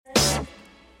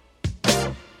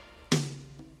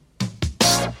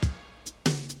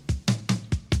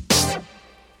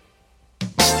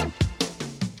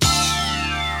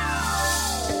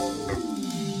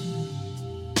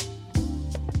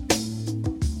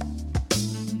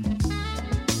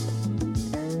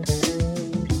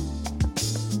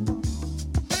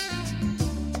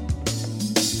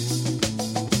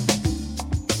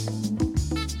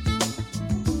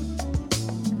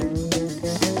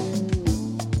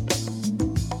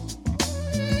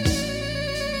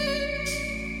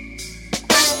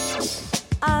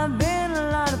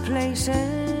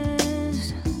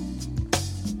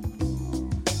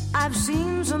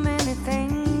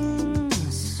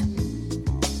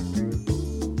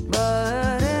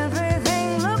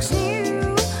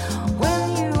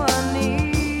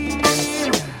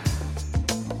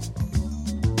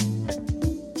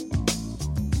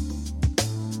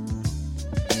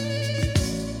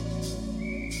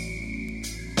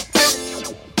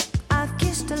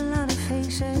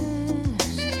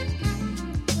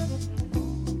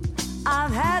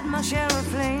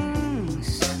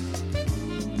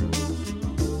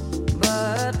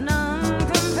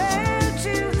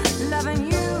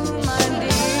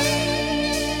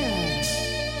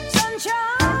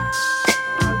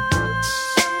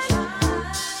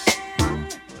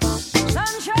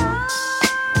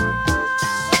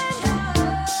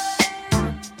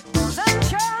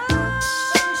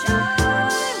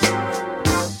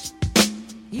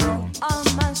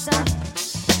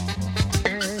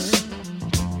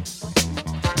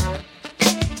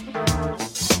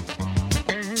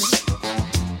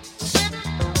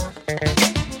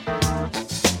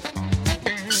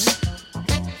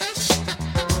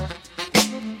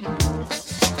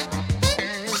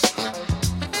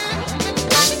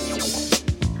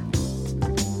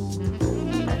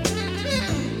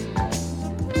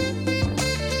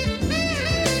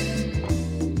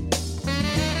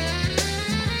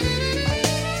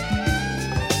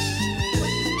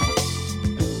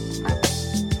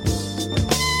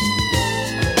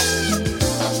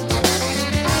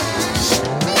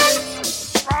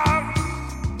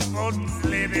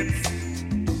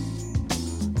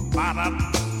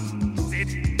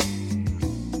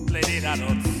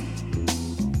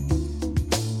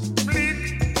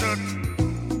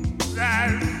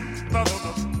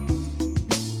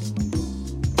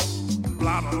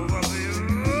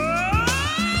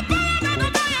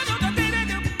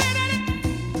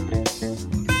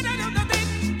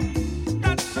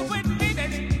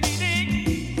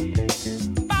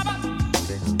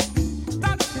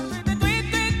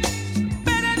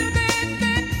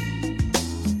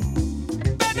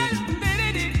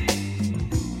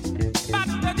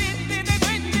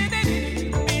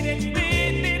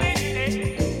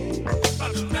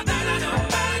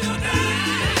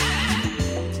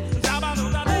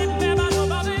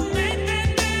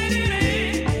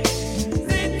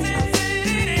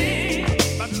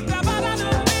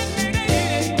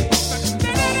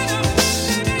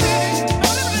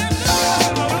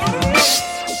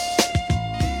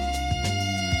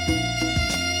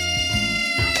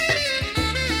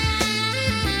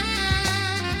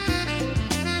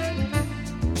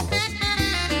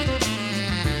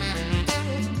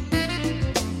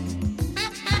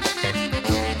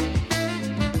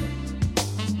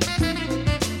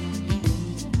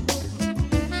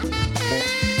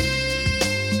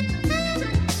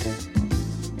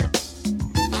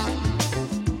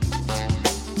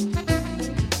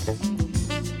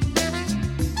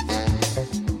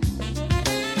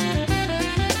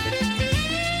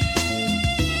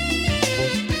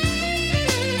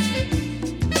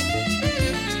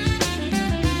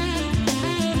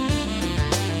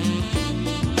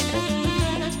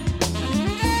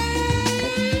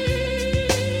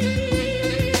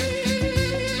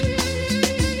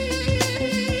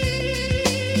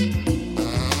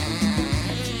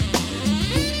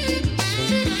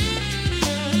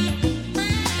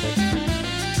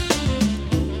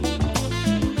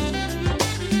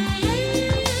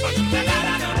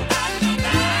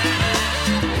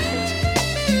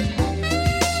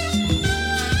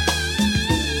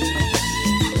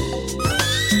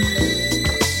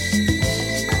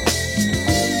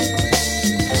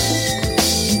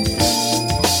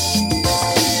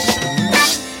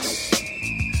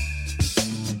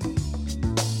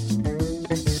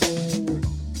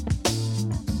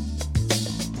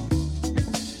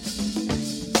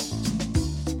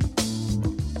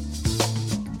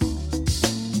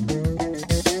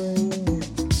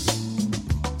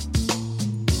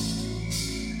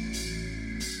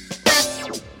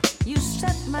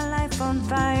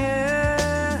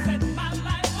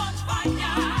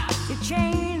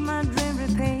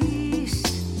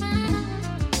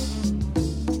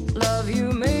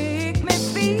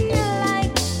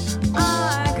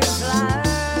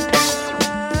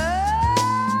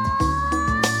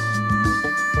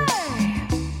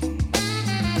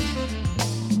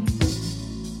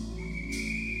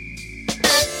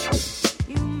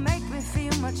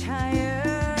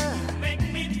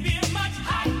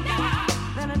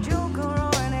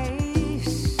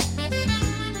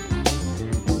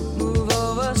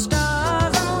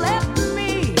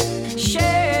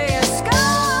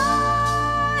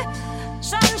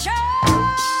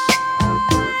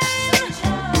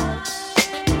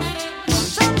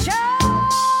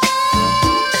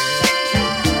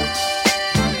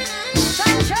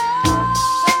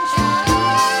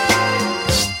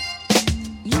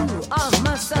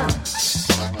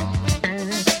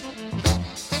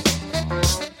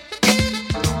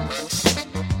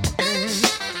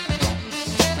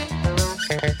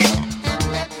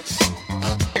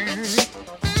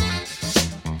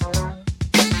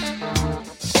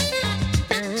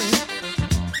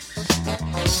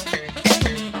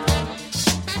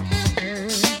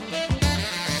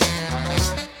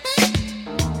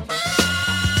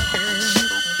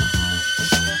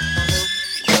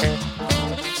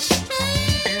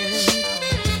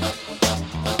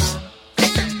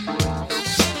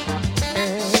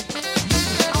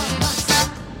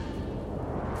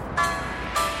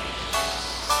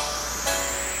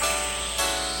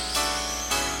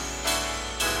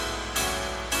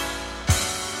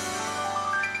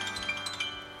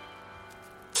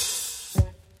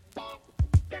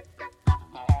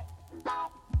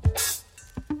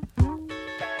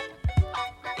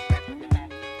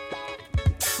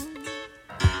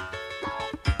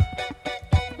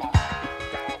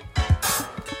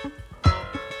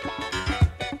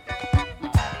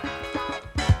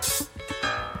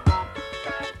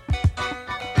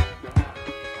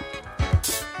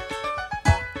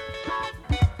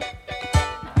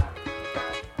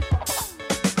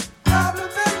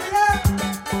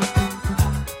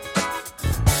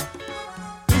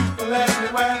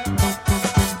everywhere.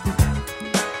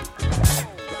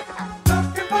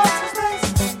 Looking for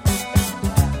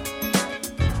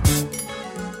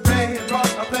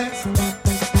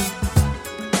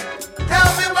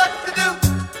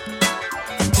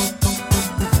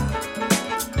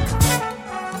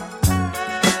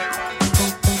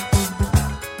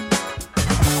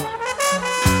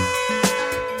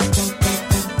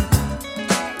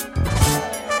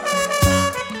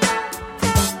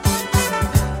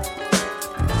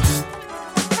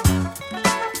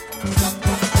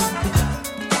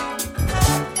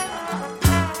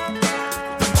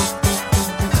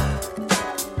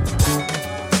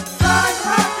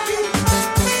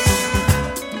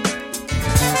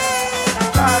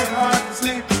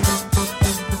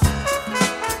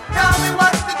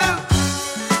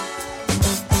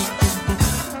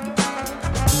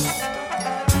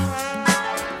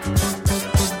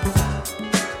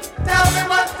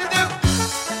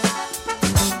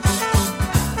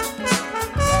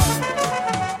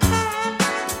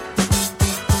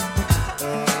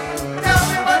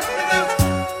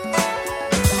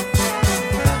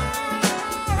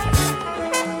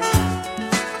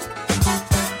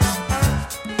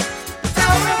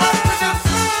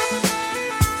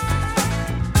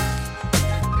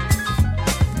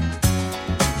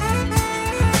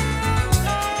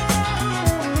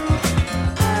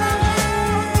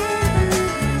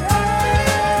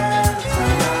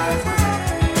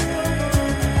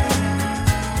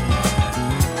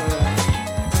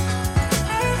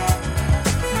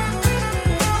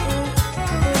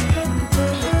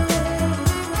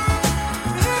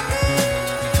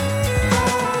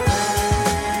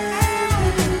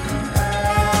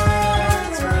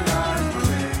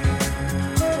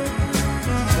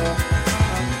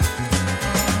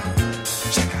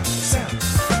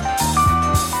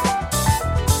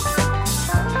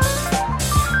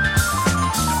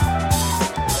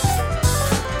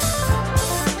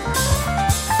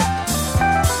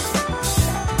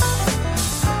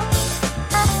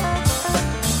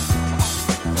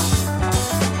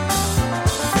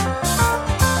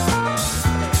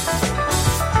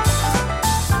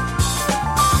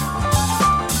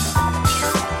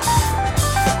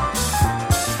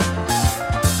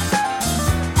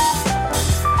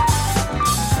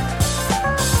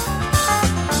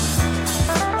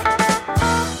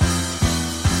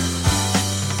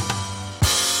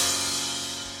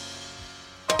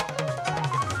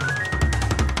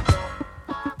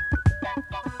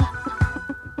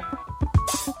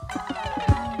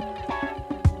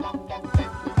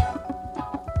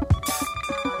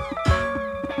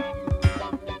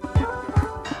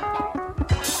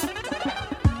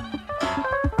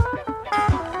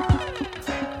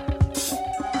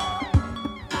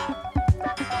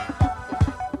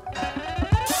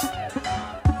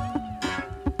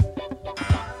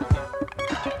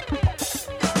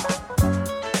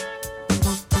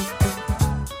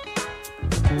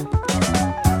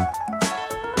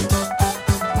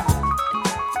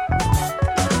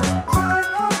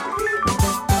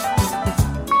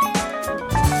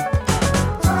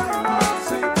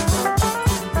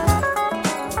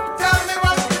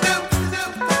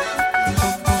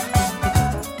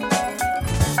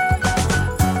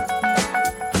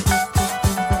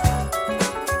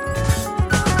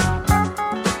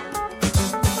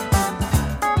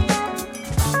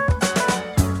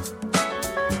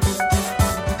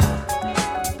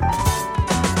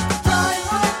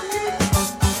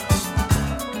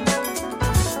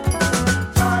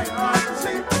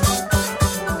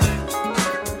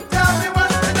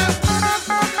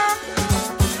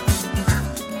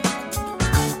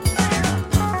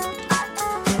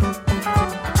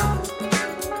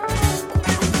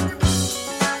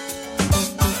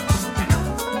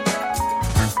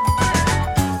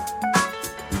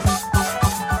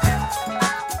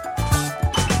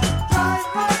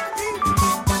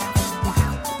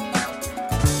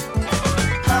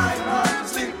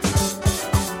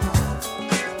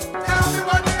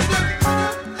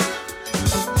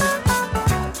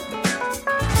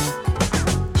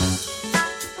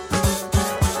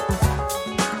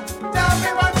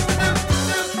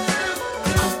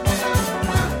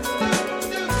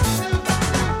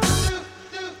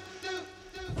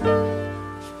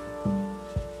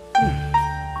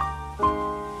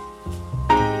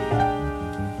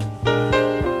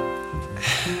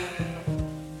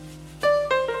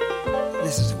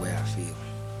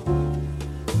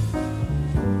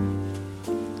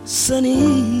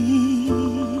sunny.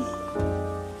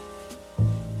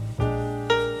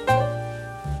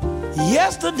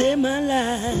 Yesterday my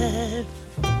life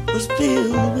was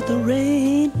filled with the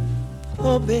rain,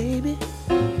 oh baby.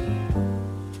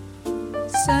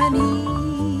 Sunny,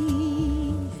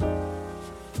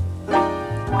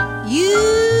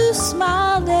 you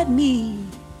smiled at me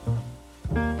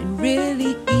and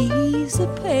really eased the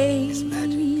pain.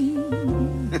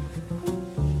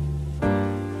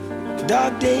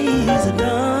 Dark days are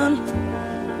done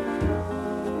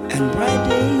and bright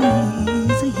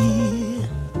days are here.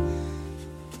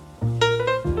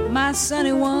 My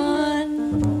sunny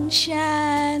one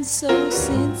shines so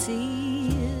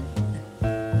sincere.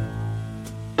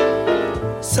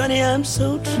 Sunny, I'm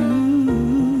so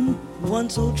true, one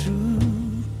so true.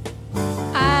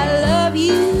 I love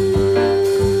you.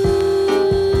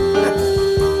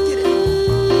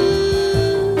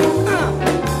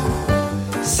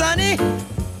 Sunny,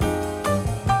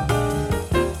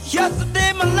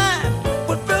 yesterday my life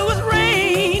was filled with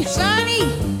rain. Sunny,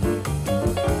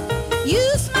 you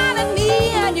smile at me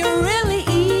and you really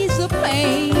ease the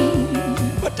pain.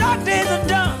 But dark days are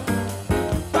done,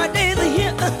 bright days are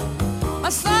here. My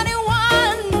sunny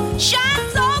one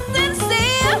shines so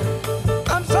sincere.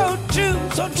 I'm so true,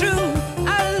 so true.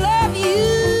 I love you.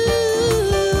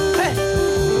 Hey,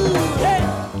 hey,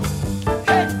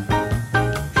 hey,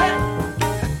 hey.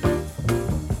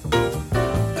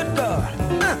 Good God.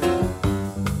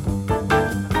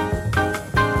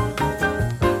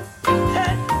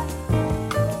 Hey.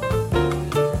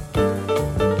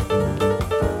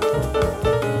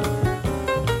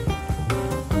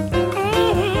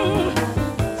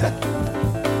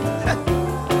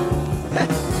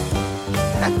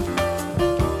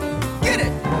 Get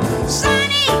it.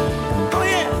 Sunny, Oh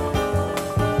yeah.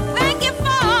 thank you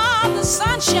for the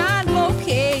sunshine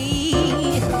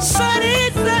bouquet.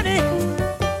 Sunny, sunny.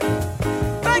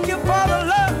 Thank you for the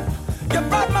love you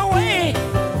brought my way.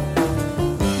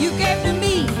 You gave to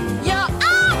me your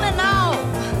all in all.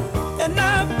 And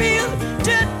now I feel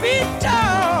 10 feet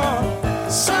tall.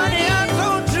 Sunny, I'm so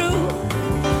true.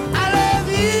 I love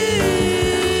you.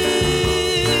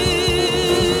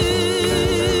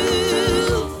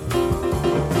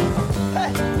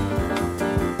 Hey.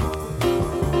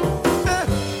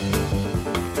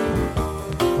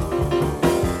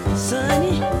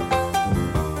 Sunny,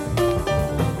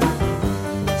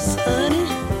 sunny,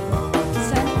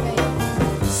 Sunny,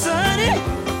 baby. sunny.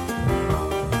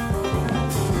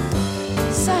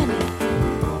 Sunny.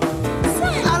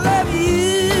 Sunny. I love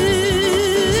you.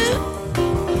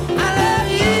 I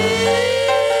love you.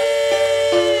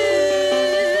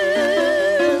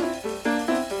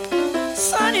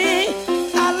 Sunny,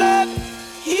 I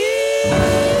love you.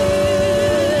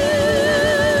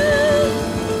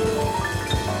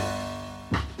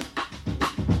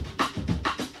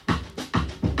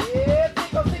 Yeah,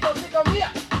 tico,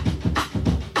 mía.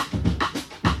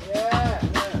 Yeah,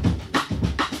 yeah.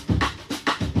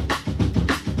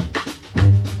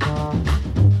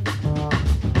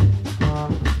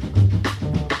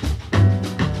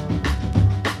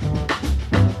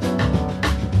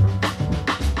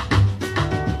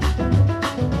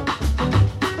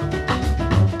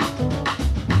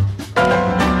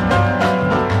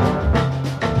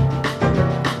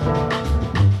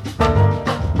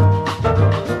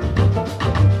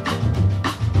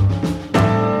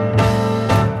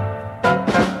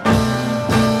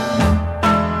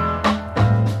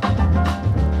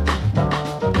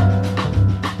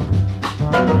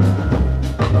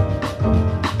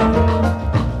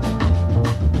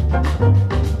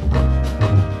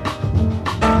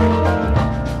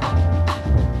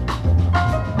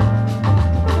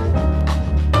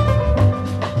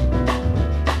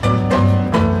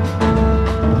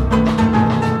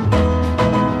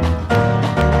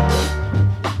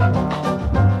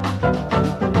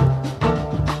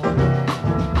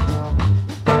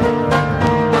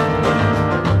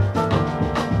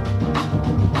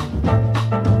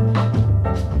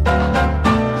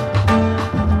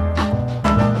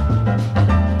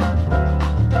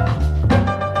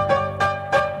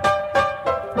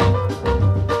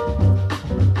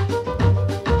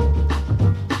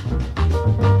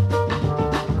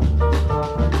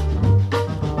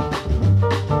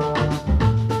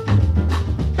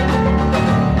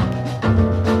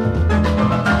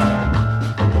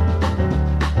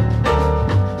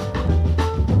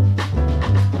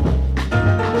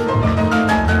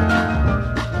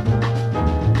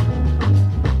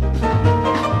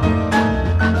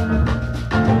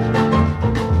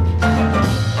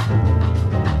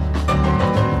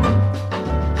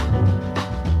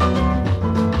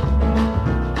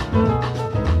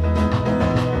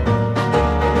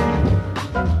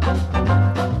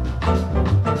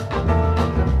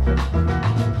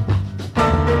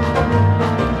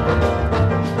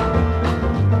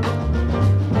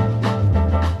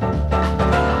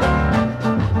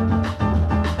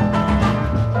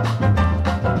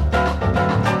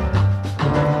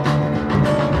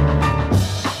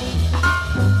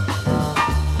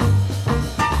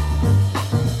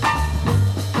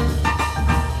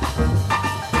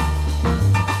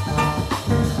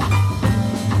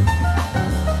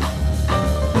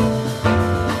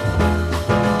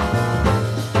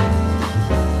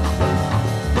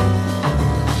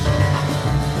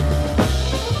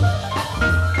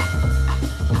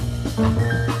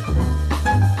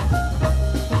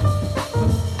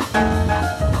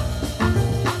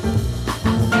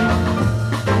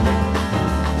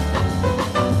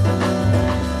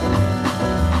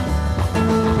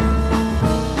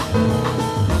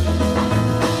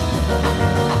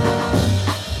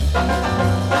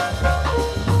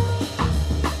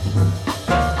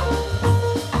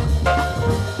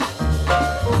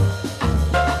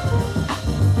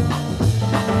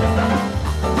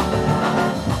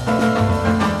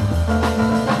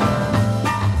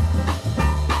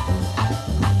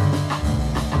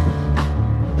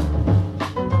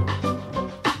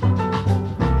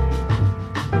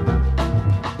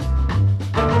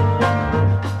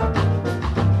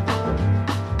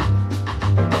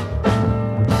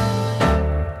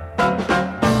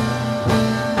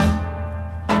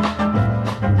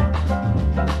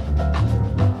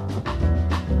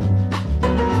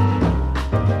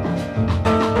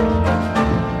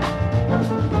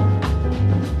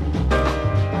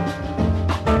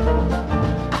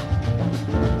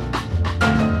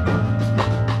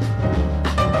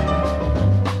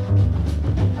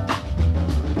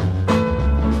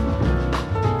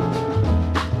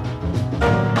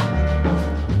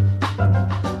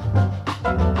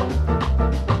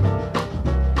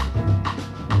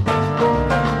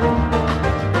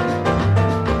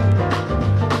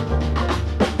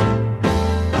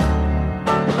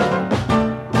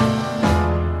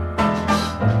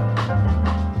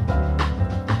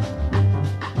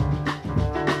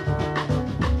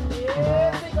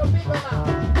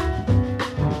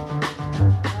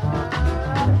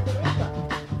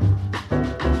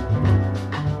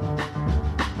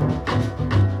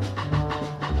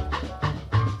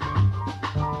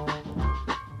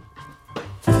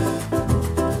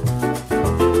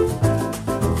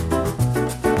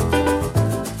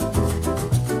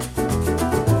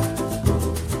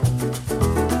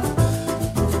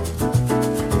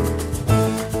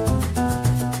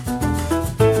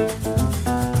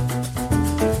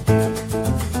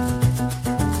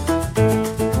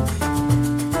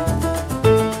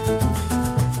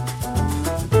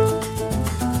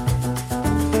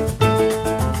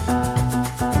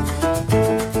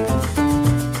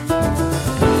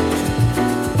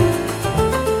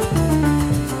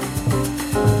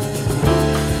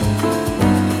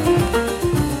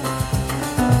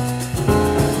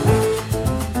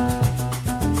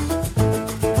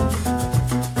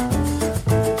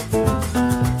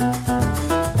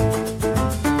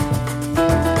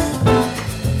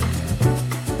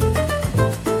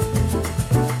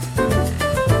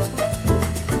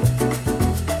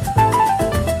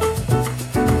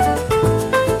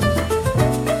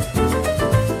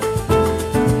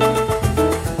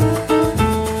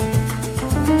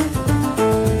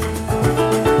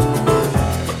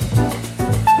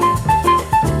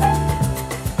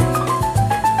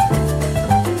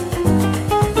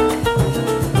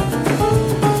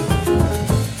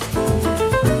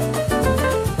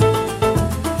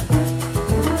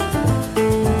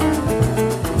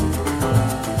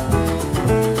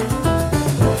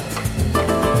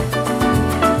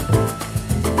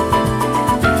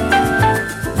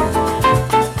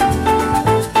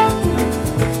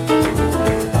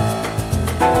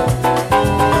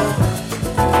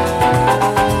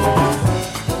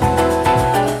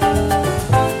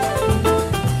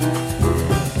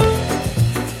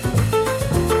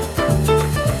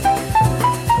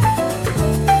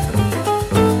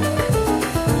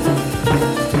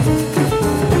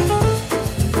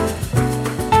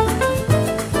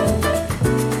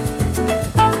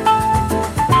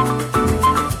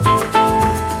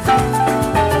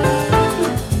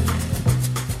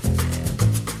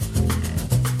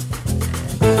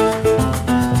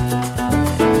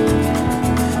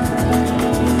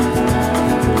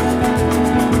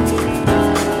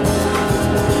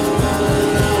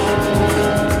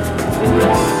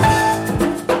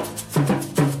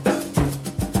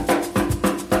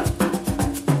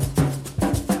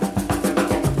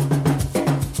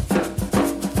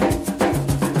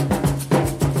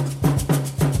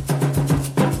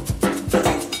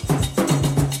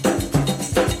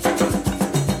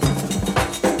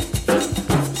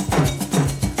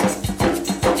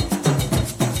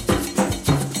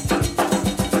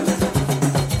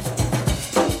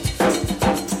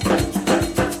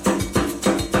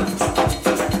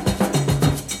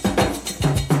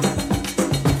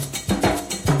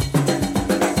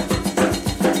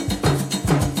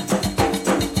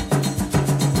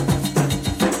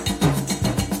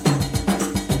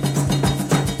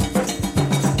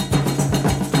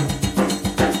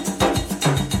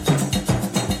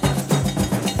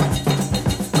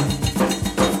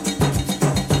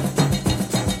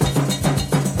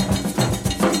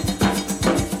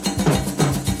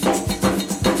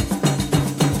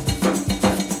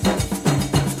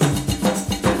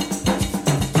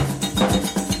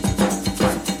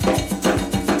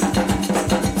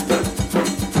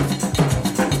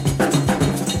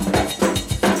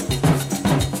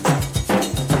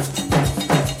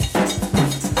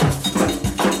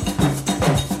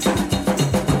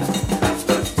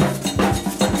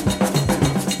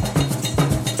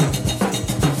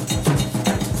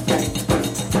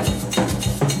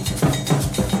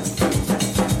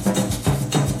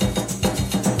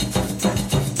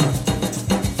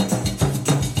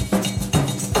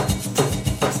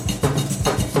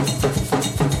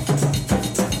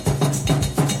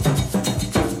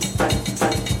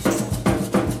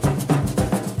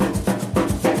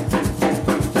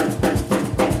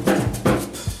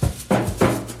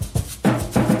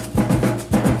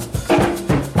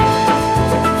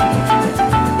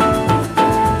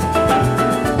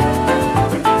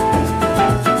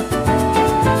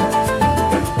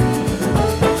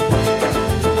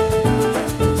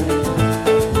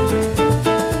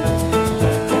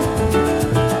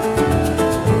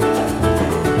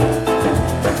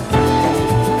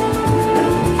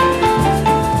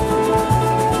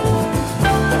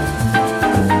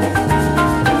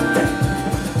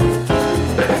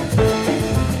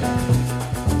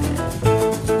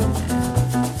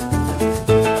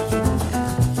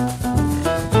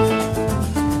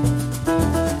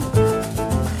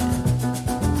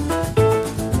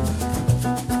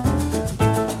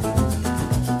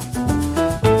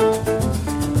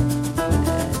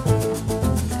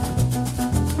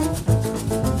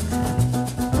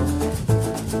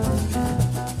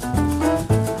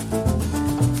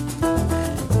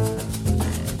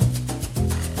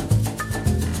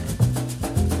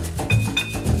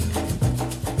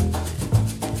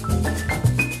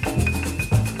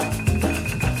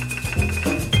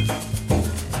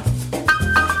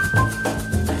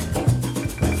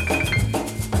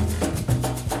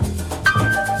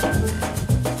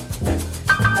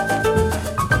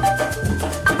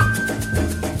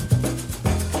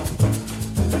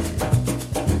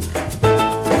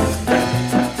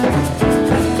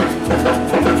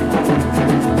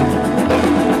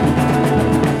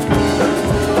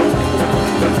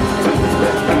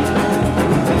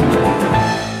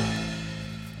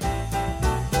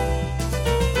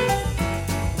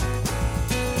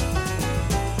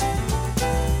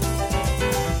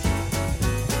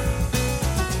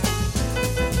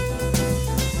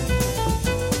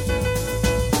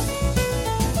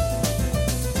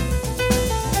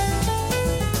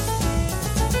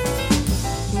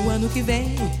 que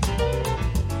vem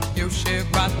eu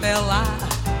chego até lá.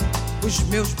 Os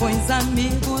meus bons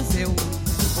amigos eu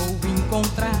vou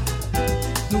encontrar.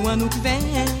 No ano que vem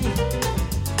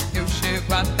eu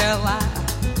chego até lá.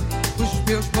 Os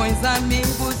meus bons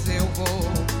amigos eu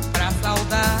vou pra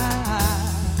saudar.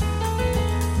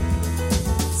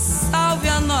 Salve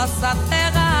a nossa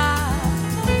terra,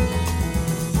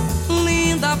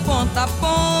 linda ponta a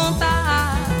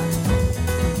ponta,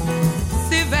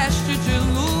 se veste de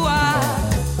lua,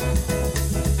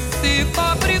 se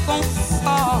cobre com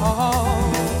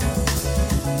sol,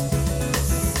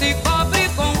 se cobre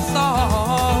com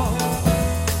sol.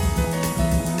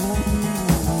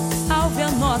 Salve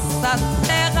a nossa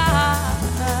terra,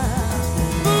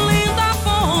 linda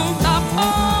ponta a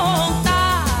ponta,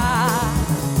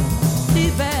 se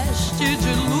veste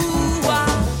de lua,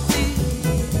 se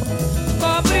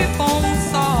cobre com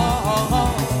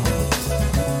sol,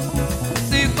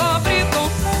 se cobre com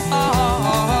sol.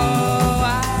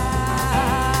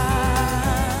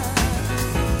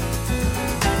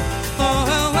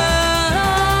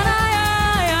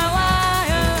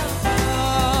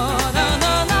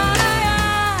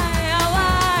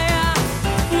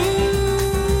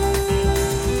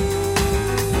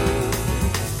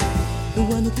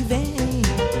 No ano que vem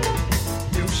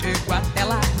eu chego até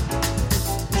lá.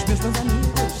 Os meus bons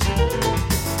amigos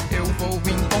eu vou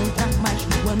encontrar. Mas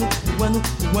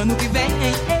no ano que vem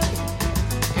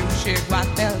eu chego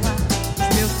até lá.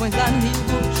 Os meus bons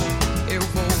amigos eu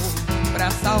vou pra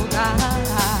saudar.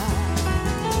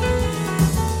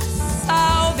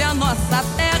 Salve a nossa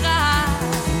terra,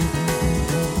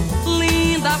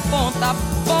 linda ponta a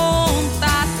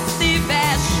ponta, se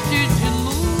veste de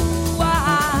lua,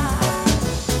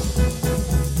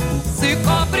 se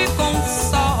cobre com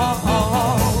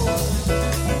sol,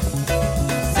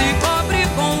 se cobre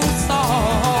com sol.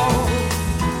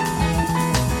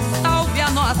 Salve a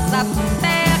nossa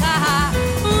terra,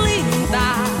 linda,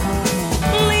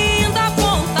 linda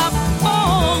ponta a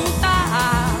ponta,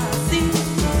 se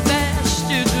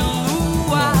veste de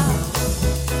lua,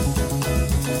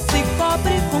 se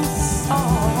cobre com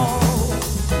sol,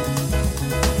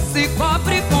 se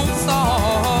cobre com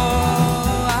sol.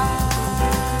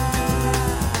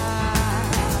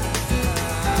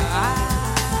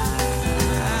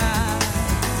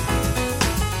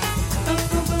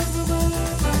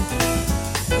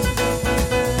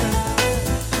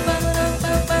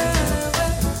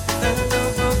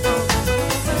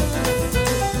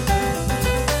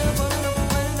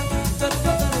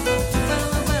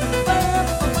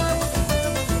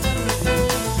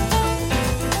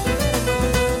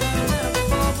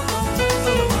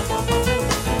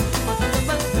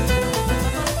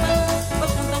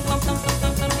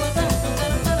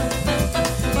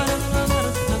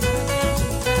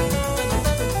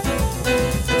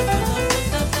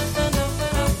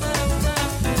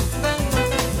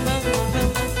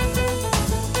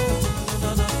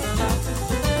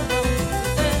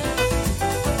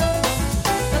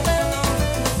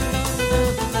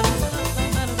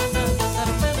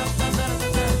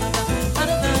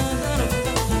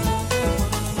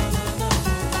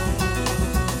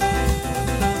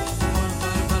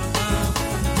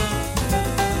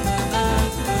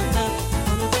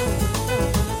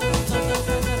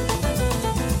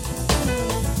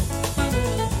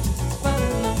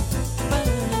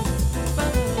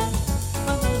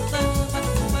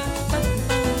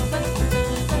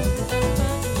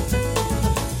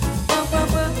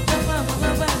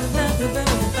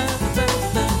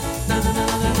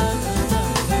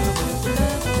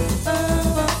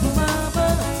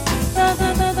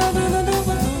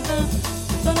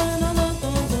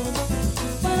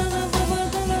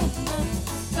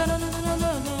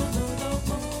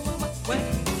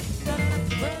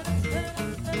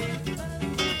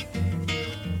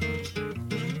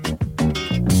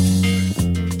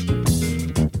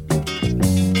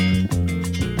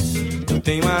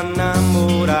 Tenho uma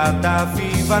namorada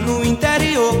viva no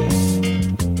interior,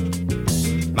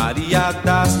 Maria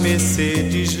das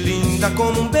Mercedes, linda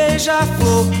como um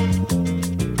beija-flor.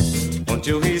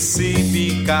 Ontem eu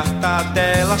recebi carta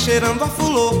dela cheirando a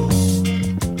fulô.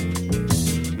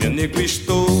 Meu nego,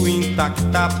 estou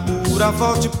intacta, pura,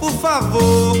 volte por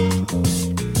favor.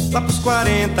 Lá pros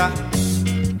 40,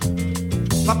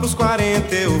 lá pros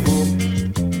 40 eu vou.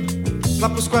 Lá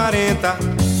pros 40,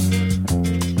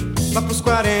 lá pros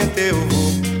 40 eu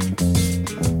vou.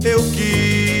 Eu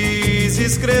quis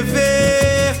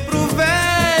escrever pro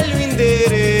velho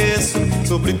endereço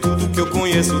sobre tudo que eu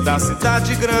conheço da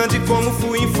cidade grande. Como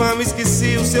fui infame,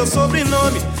 esqueci o seu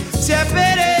sobrenome. Se é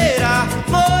Pereira,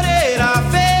 Moreira,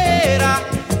 Feira,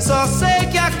 Só sei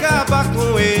que acaba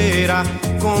com eira,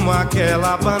 como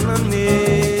aquela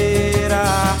bananeira.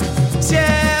 Se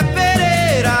é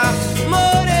Pereira,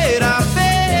 Moreira,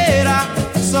 Feira,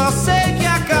 só sei que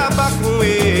acaba com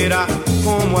eira,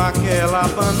 como aquela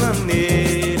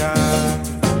bananeira.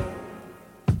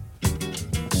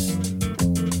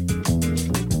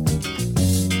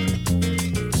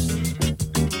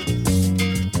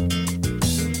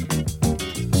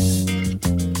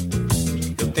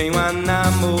 Tenho uma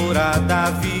namorada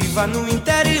viva no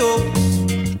interior,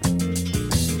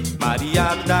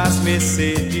 Maria das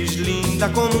Mercedes, linda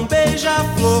como um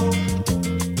beija-flor.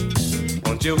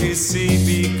 Onde eu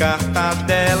recebi carta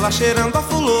dela cheirando a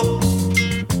fulô.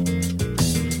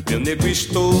 Meu nego,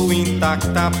 estou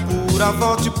intacta, pura,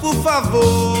 volte por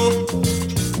favor.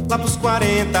 Lá pros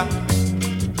 40,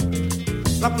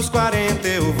 lá pros 40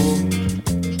 eu vou.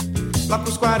 Lá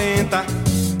pros 40,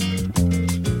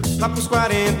 lá pros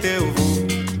 40 eu vou.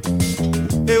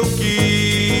 Eu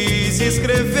quis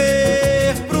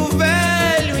escrever pro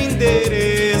velho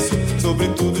endereço sobre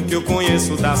tudo que eu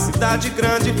conheço da cidade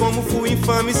grande. Como fui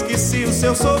infame, esqueci o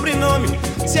seu sobrenome.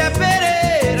 Se é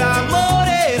Pereira,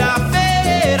 Moreira,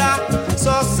 Feira,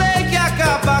 só sei que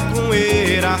acaba com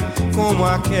eira, como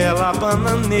aquela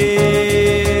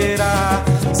bananeira.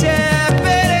 Se é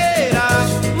Pereira,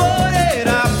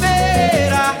 Moreira,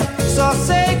 Feira, só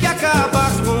sei que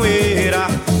acaba com eira,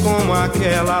 como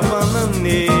aquela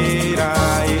bananeira.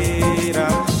 Eira,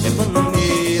 é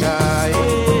bananeira,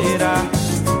 eira,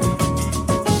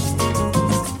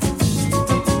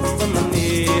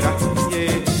 bananeira,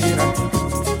 eira,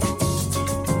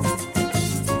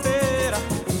 eira,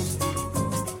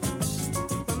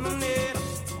 bananeira.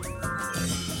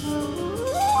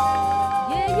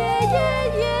 Yeah, yeah, yeah,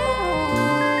 yeah.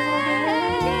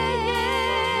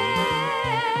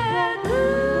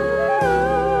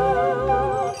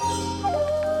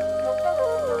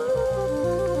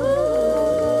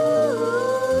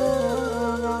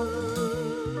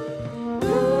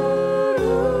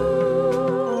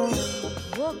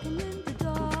 Walking in the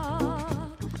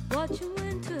dark, watching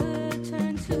winter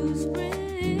turn to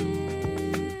spring.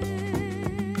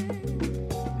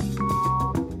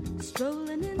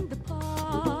 Strolling in the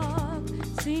park,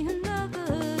 seeing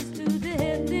lovers do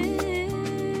their thing.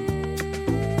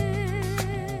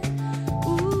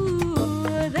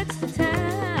 Ooh, that's the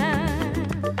time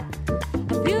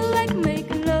I feel like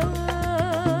making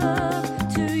love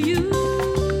to you.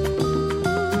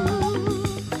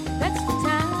 That's the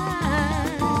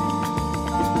time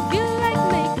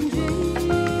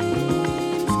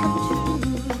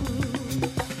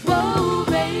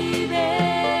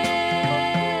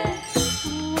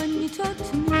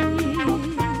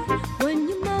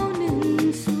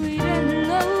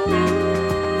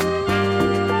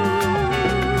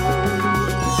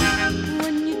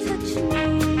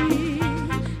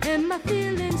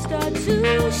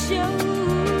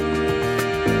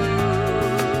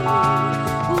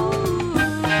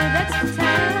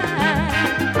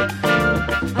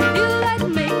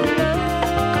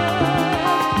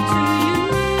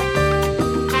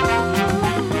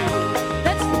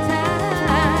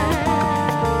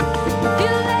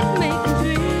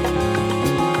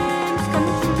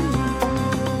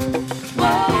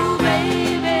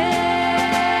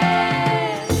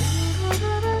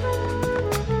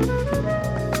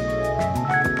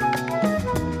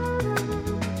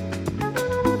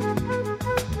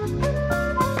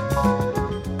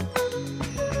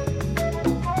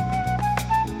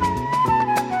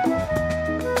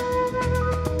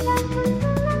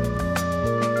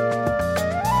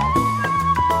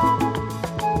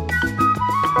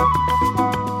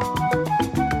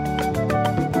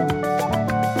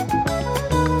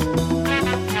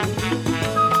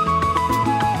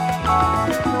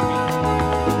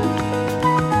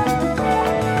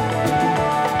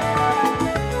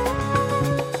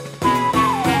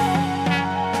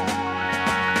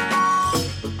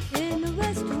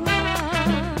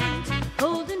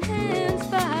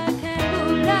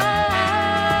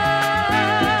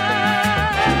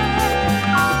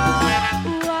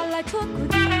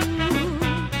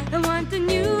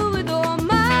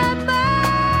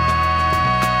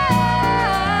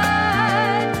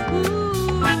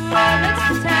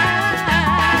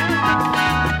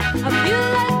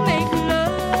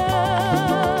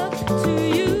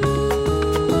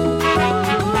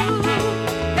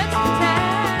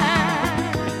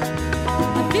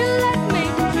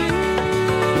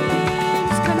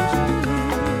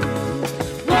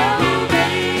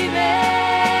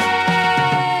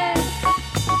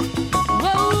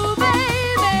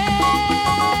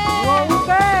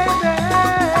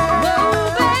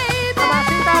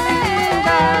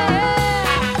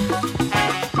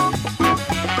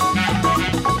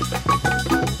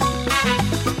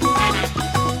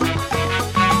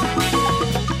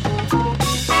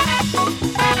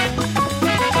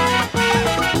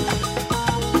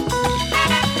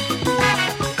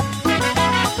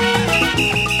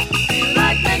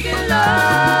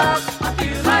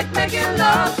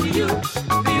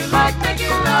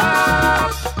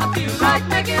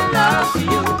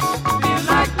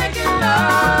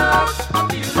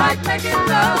making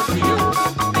love to you.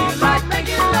 Feel like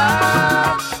making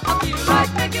love. I feel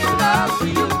like making love to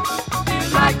you. Feel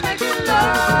like making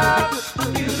love.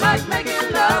 Feel like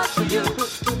making love to you.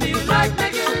 Feel like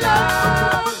making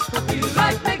love. Feel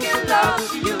like making love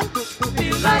to you.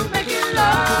 Feel like making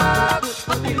love.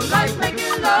 I feel like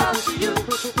making love to you.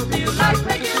 Feel like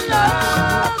making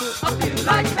love. I feel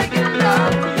like making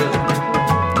love to you.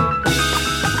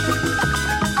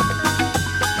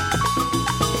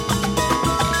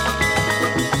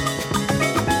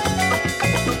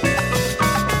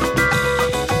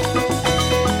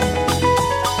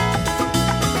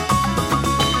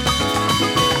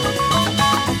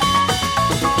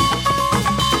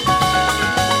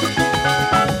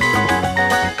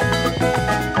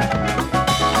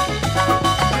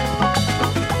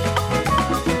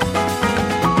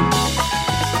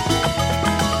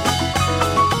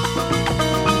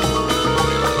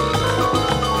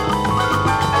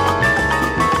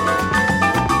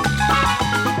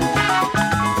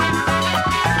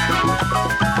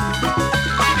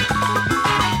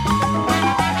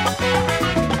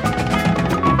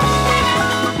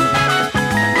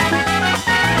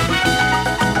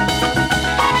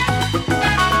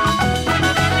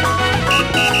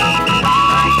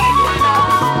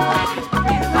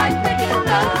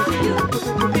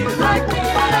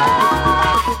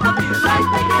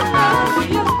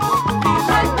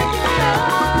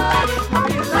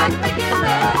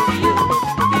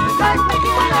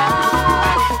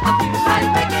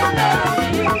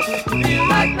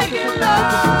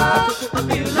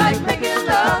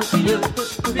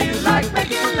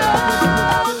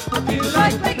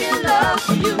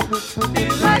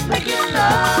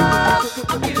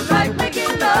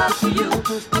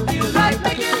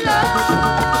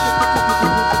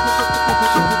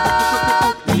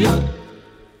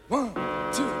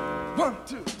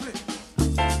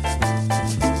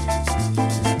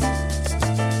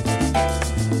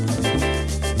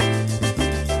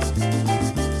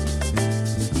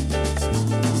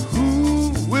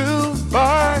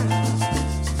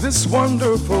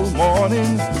 Wonderful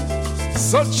morning,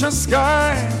 such a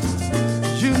sky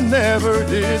you never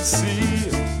did see.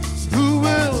 Who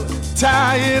will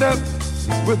tie it up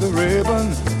with a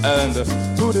ribbon and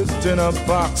put it in a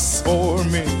box for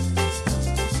me,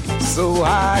 so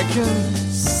I can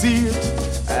see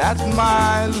it at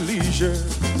my leisure?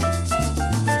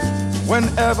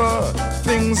 Whenever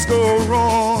things go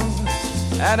wrong,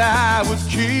 and I would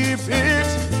keep it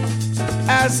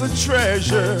as a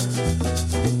treasure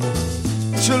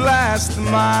to last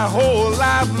my whole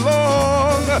life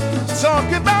long.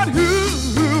 Talk about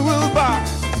who will buy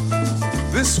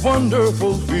this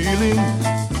wonderful feeling.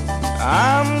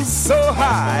 I'm so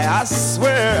high, I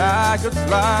swear I could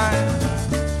fly.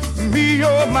 Me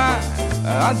or mine,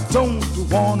 I don't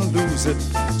wanna lose it.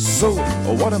 So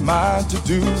what am I to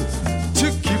do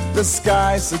to keep the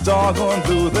sky so doggone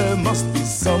blue? There must be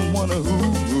someone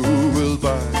who will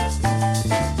buy.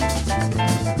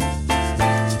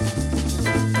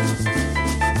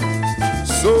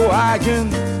 So I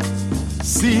can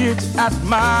see it at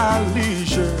my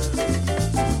leisure.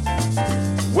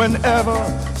 Whenever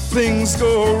things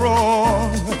go wrong,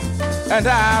 and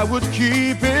I would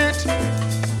keep it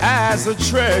as a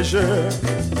treasure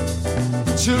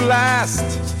to last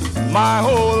my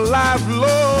whole life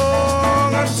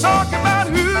long. I'm talking about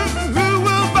who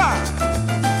will buy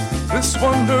this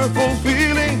wonderful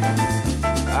feeling.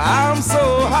 I'm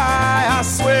so high, I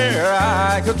swear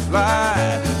I could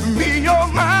fly. Me or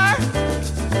mine,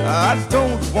 I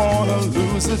don't wanna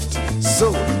lose it.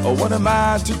 So what am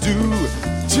I to do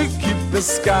to keep the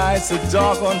sky so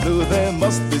doggone blue? There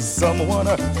must be someone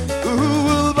who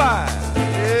will buy.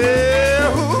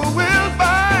 Yeah, who will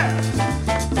buy?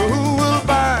 Who will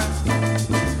buy?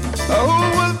 Who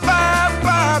will buy?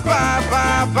 Buy, buy,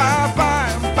 buy, buy,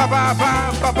 buy, buy, buy,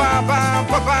 buy, buy, buy,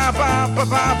 buy, buy, buy,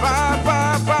 buy, buy,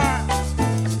 buy, buy.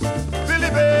 Billy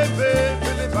baby,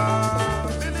 Billy ba,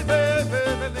 Billy baby,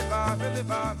 Billy ba, Billy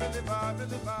ba, Billy ba,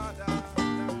 Billy ba, da.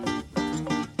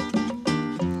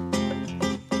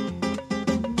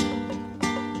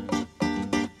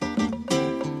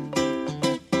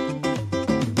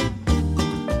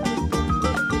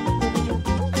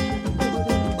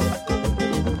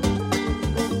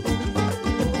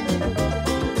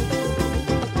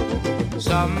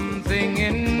 Something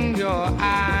in your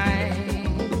eyes,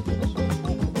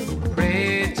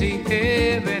 pretty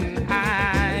heaven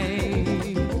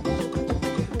eyes,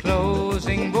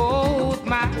 closing both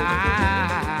my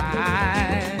eyes,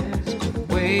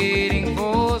 waiting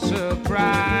for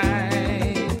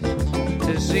surprise.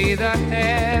 To see the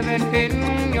heaven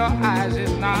in your eyes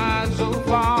is not so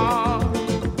far,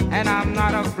 and I'm not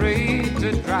not afraid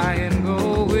to try and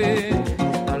go with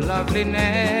a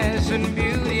loveliness and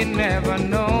beauty never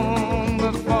known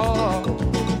before.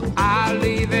 I'll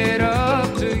leave it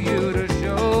up to you to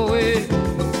show it.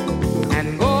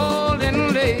 And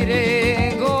golden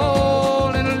lady,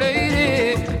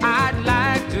 I'd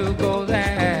like to go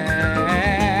there.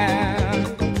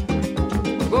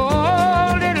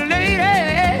 Golden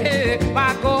lady,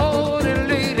 my golden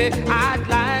lady, I'd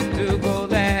like to go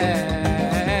there.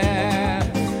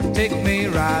 Take me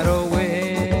right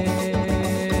away,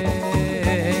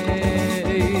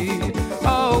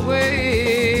 away,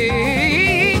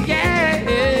 yeah.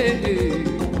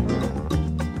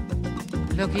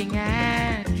 Looking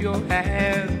at your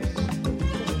hands,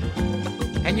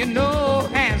 and you know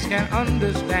hands can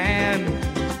understand.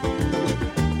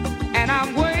 And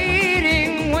I'm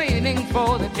waiting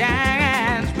for the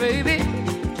chance, baby,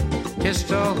 just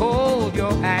to hold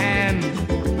your hand.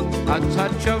 A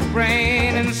touch of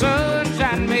rain and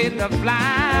sunshine made the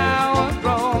flower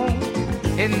grow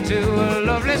into a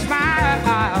lovely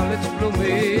smile. It's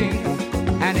blooming,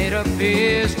 and it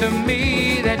appears to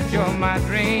me that you're my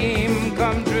dream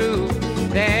come true.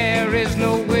 There is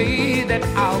no way that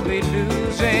I'll be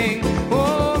losing.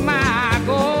 Oh, my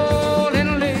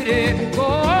golden lady,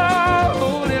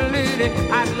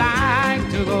 I'd like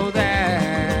to go there.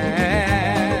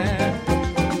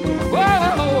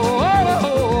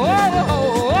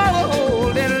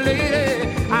 Golden lady,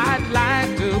 I'd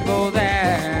like to go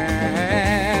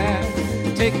there.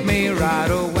 Take me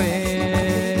right away.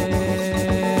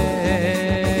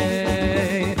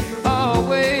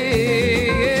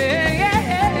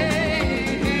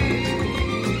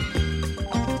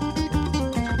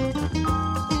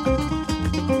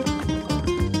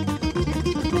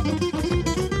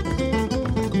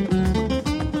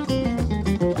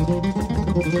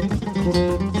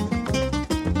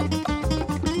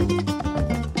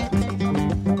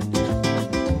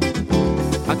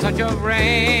 A touch of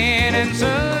rain and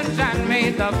sunshine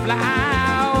made the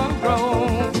flower grow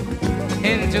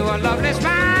into a lovely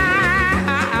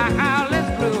smile. It's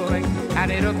blooming,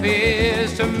 and it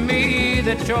appears to me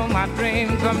that you're my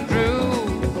dream come true.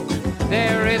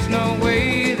 There is no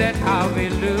way that I'll be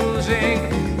losing.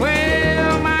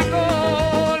 Well, my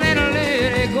golden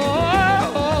lady,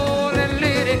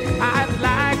 I'd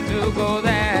like to go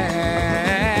there.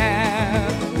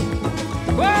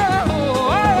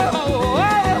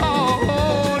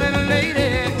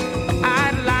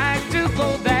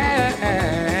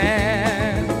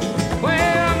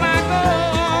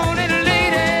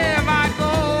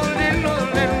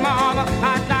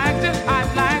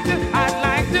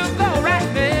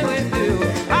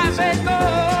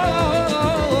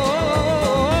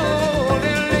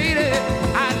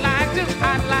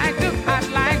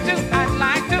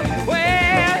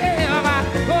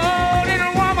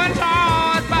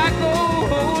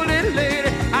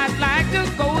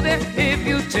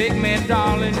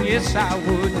 Darling, yes I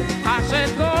would. I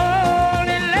said,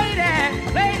 golden lady,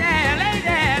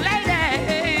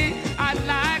 I'd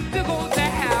like to go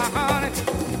there, honey.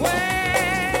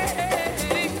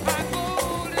 Wait, my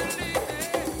golden lady.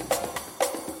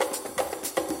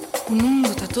 O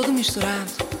mundo tá todo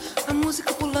misturado. A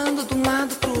música pulando de um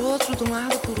lado pro outro, de um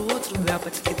lado pro outro.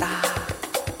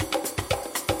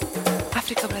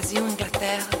 África, Brasil,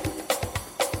 Inglaterra,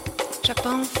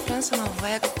 Japão, França,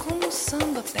 Noruega. Como o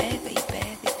samba pega e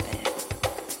pega e pega.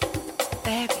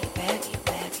 Pega e pega e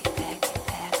pega e pega e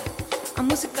pega. A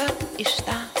música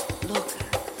está louca.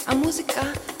 A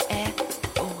música é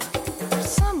boa. O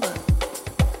samba,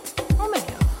 ou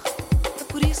melhor, é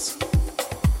por isso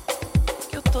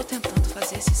que eu tô tentando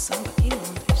fazer esse samba aqui em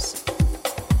Londres.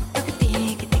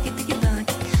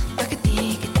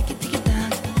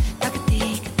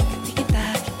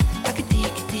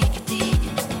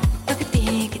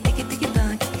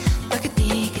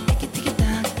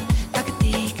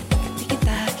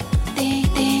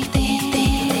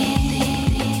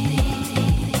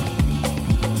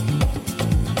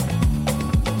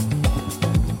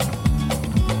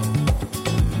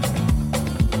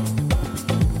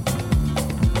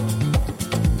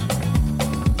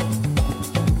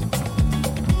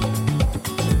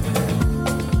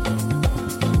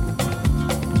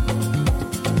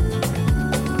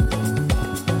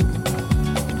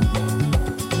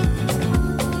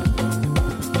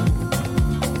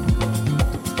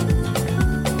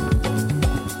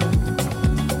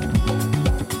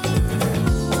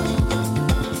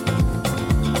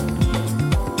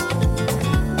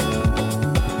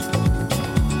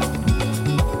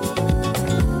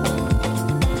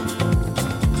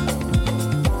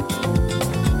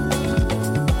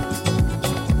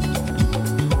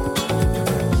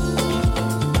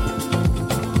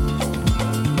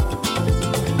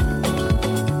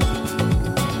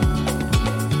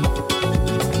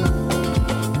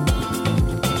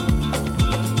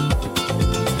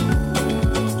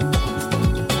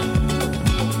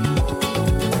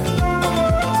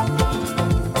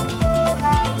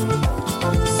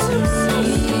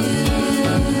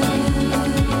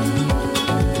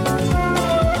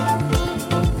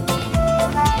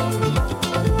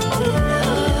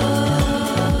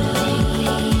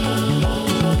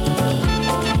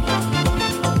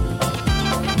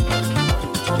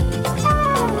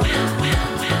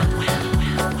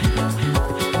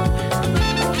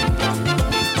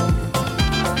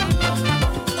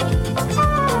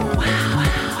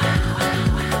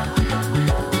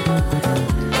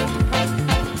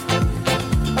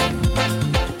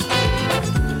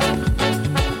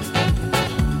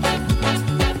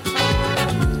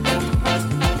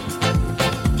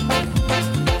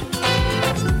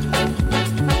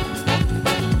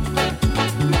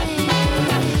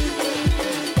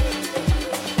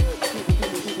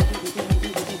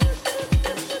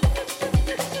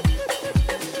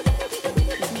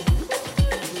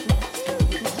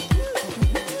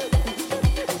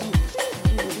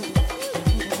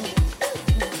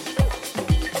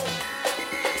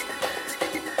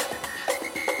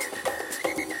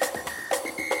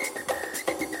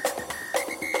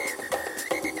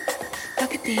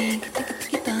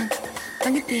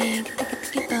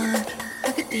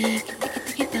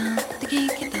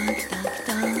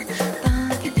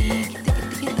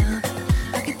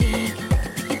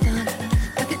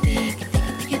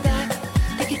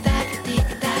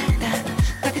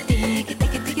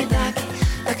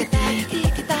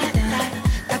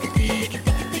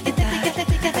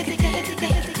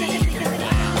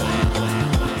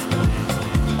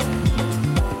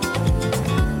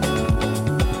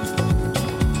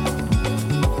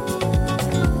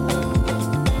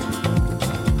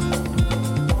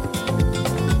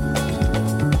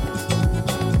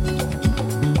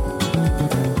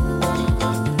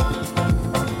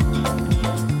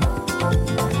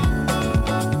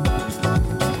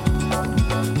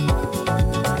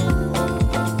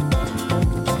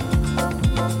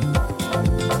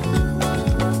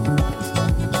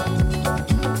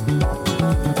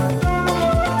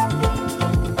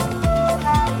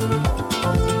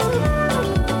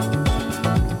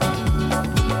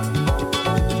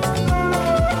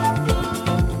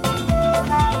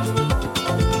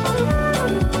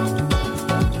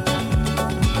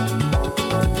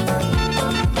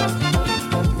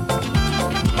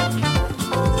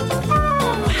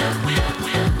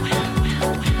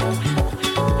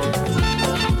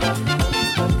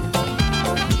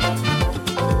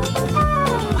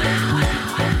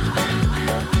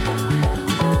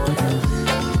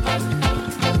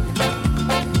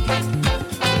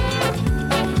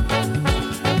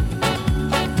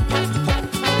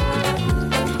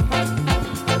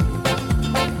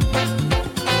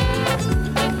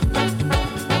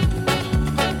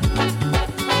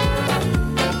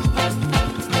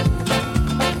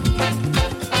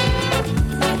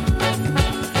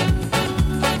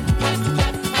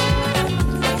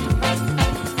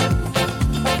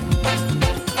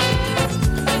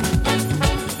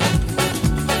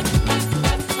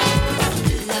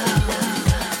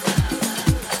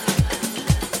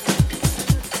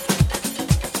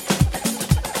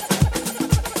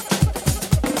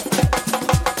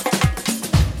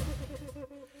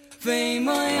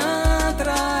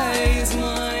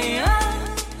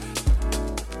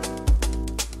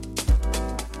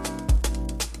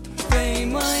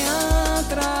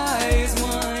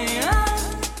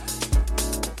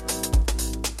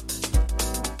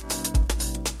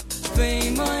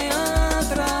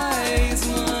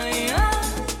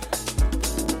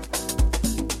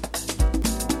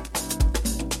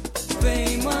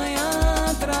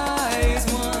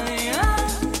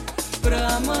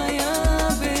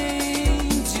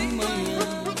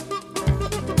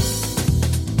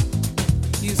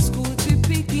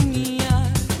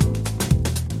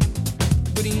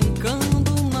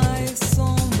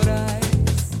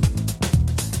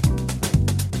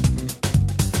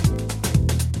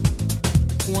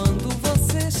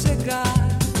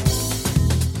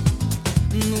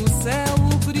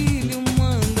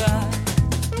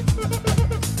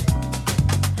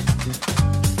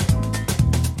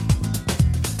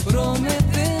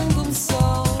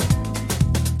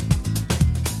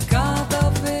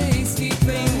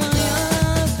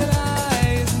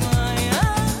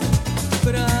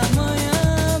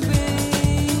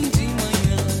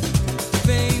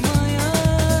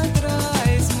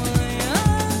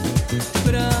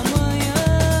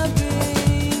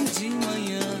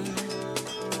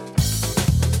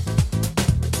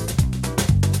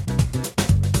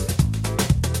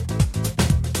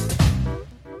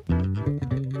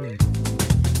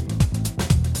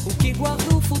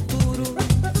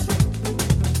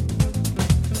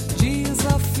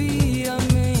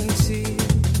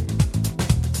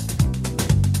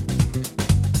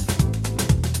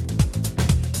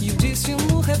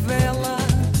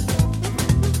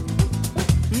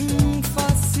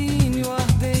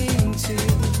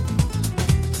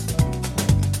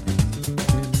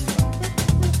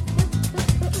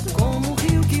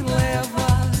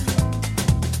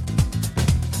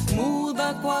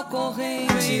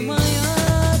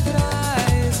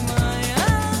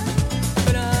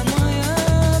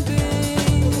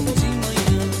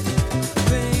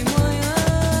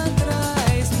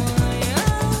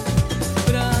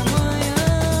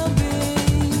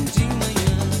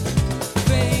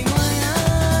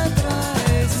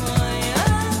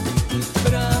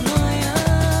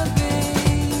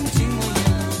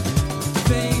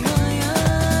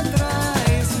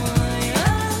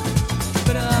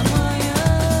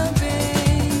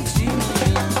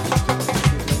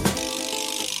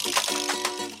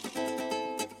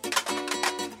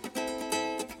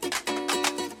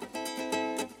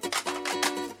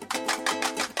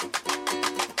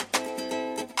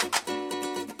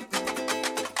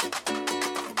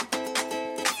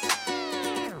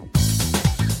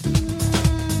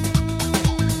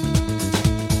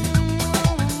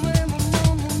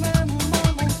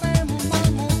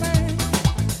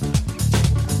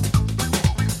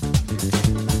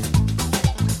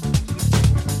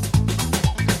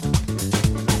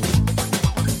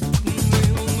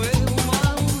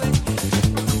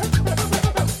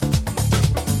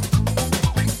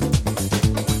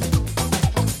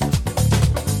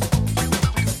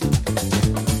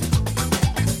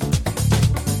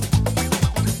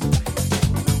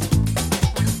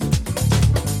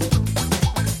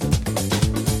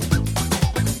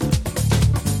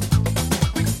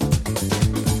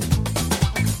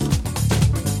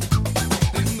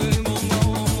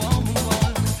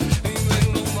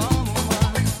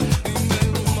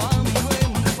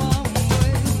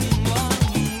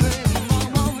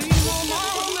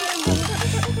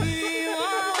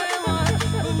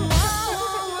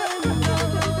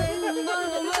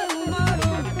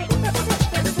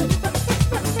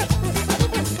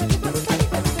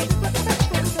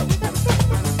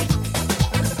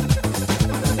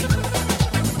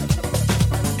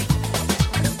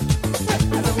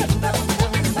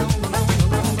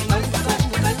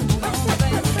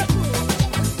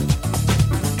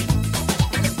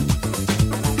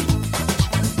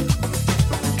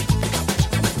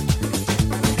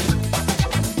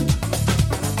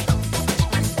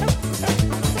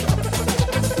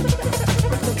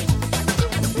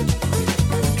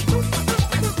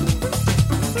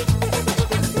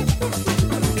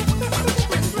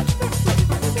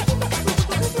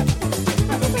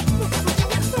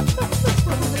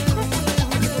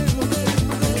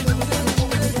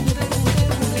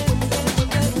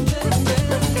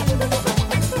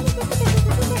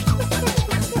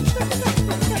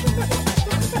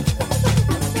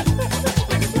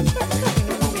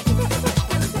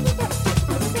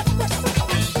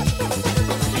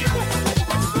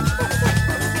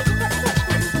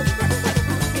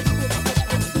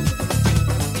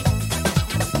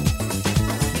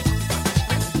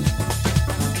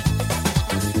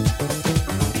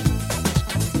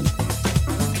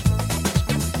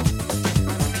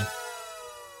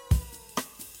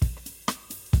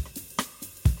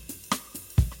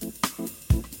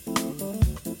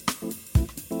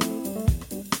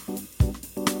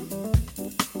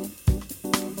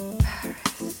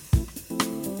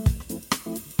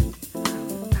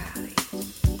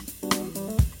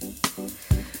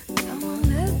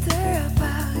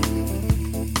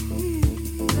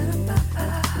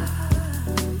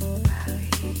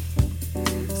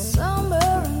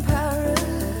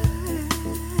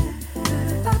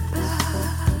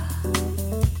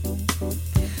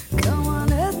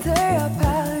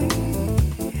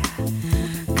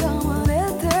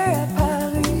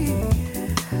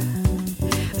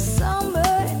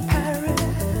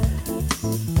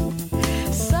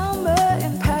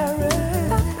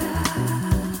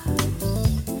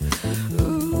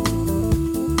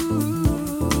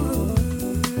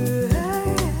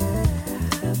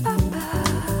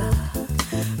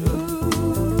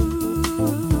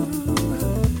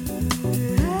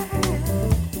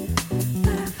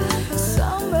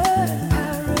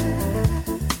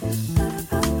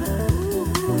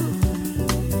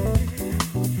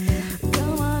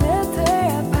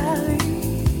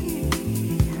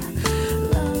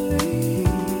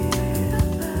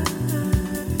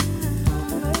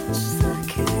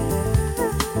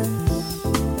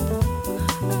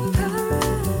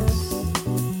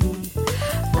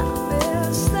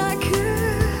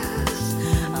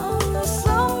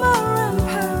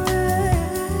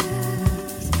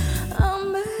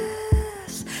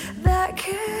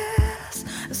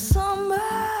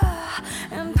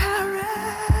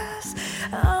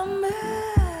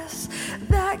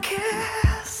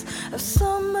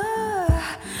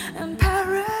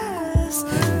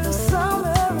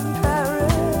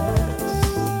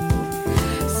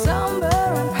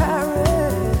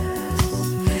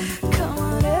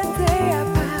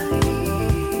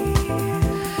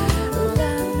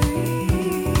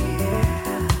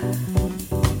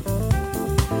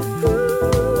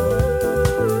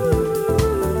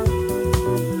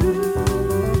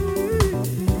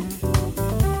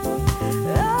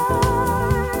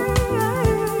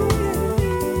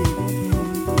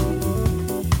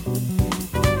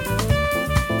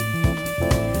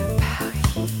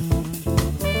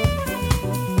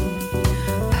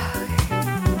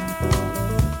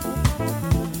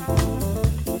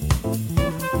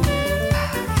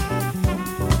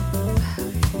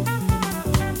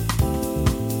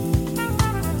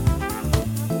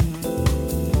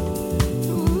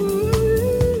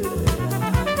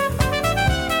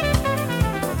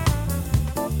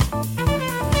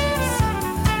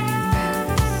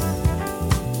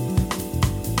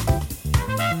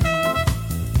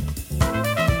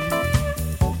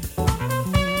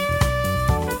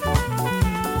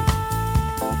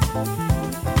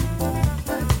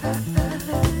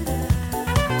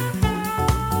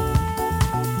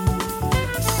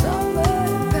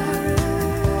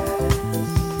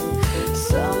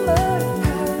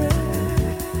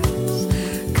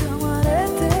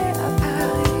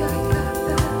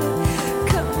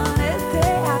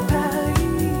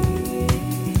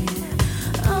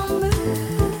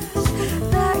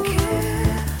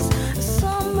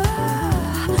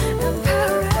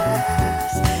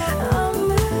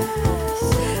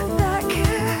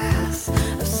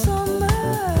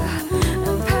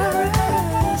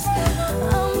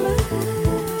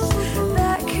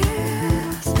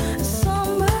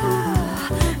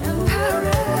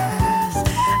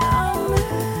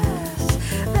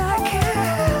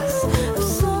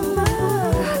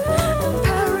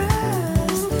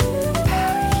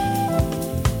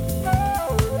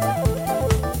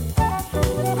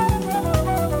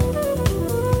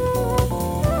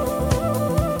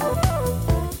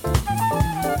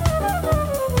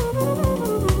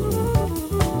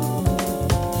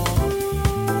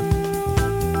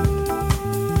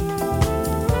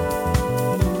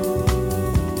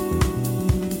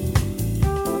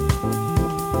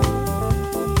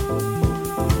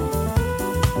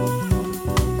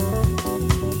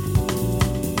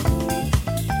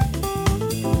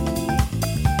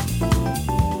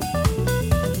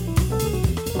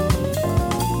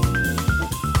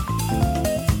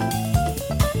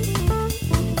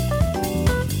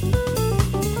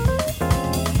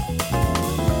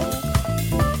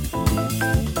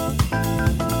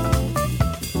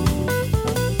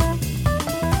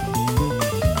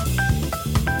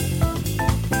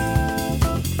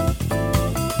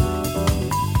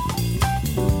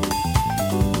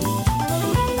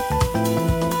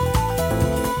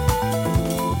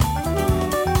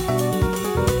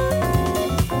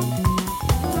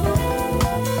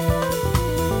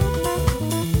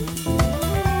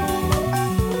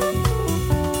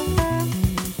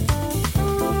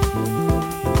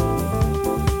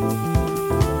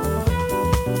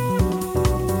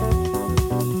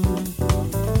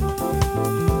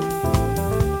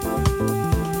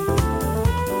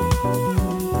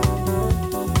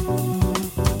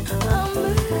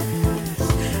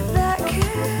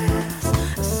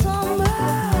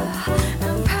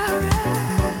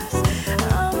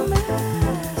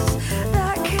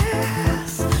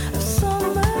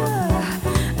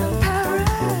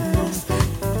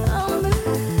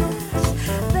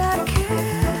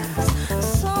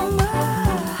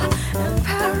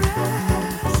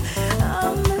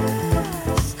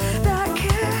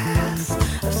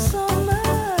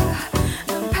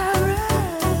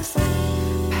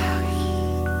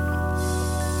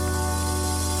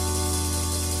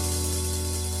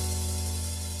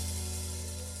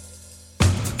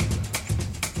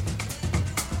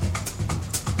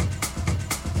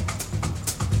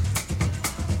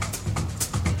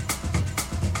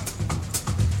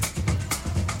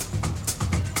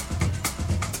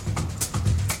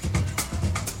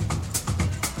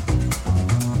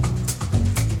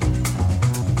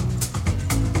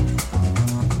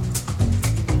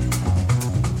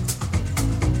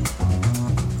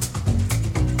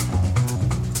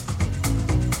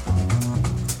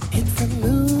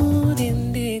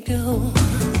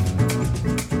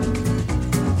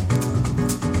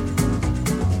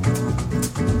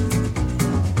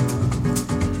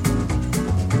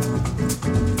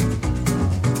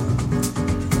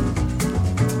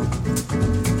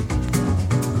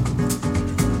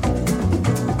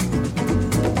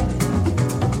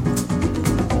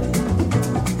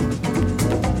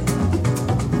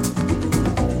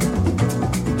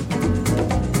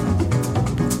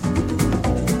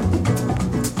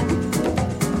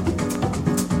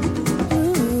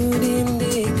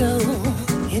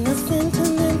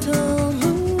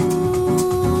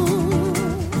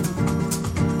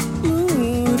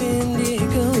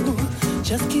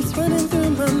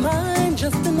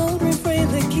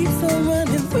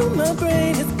 my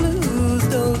brain is blues,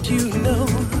 don't you know?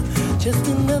 Just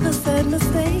another sad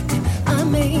mistake I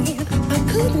made. I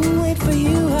couldn't wait for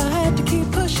you, I had to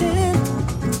keep pushing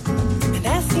and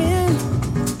asking.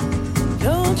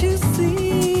 Don't you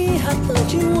see, I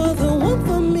thought you were the one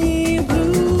for me.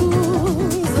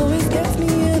 Blues always gets me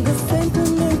in a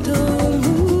sentimental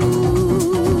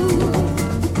mood.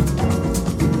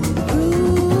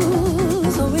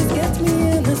 Blues always gets me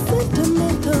in a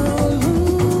sentimental mood.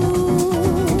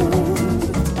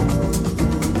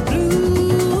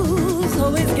 Blues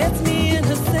always gets me in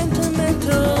a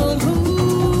sentimental mood.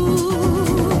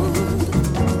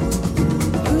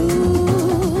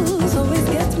 Blues always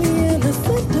gets me in a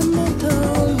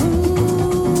sentimental mood.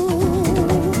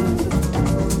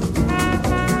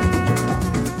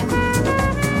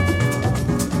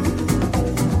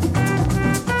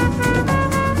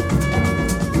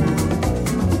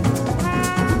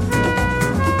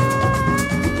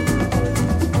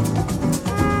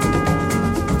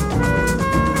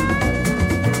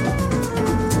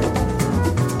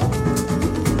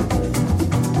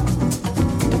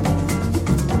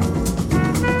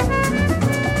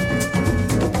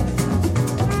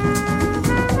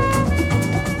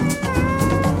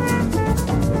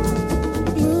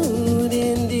 Mood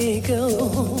indigo,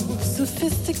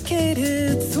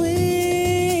 sophisticated swing.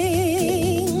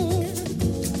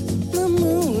 The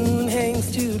moon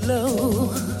hangs too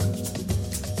low.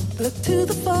 Look to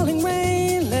the falling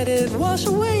rain, let it wash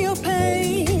away your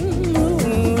pain.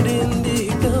 Mood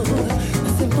indigo, a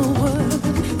simple word,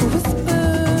 a whisper,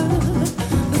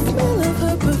 the smell of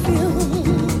her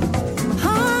perfume. I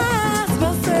asked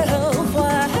myself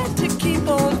why I had to keep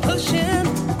on pushing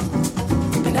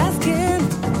and asking.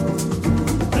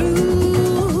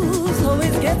 Blues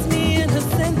always gets me in a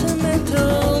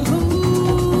sentimental mood.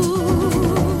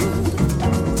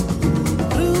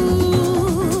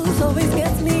 Blues always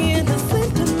gets me in a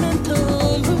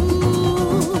sentimental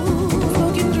mood.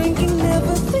 Smoke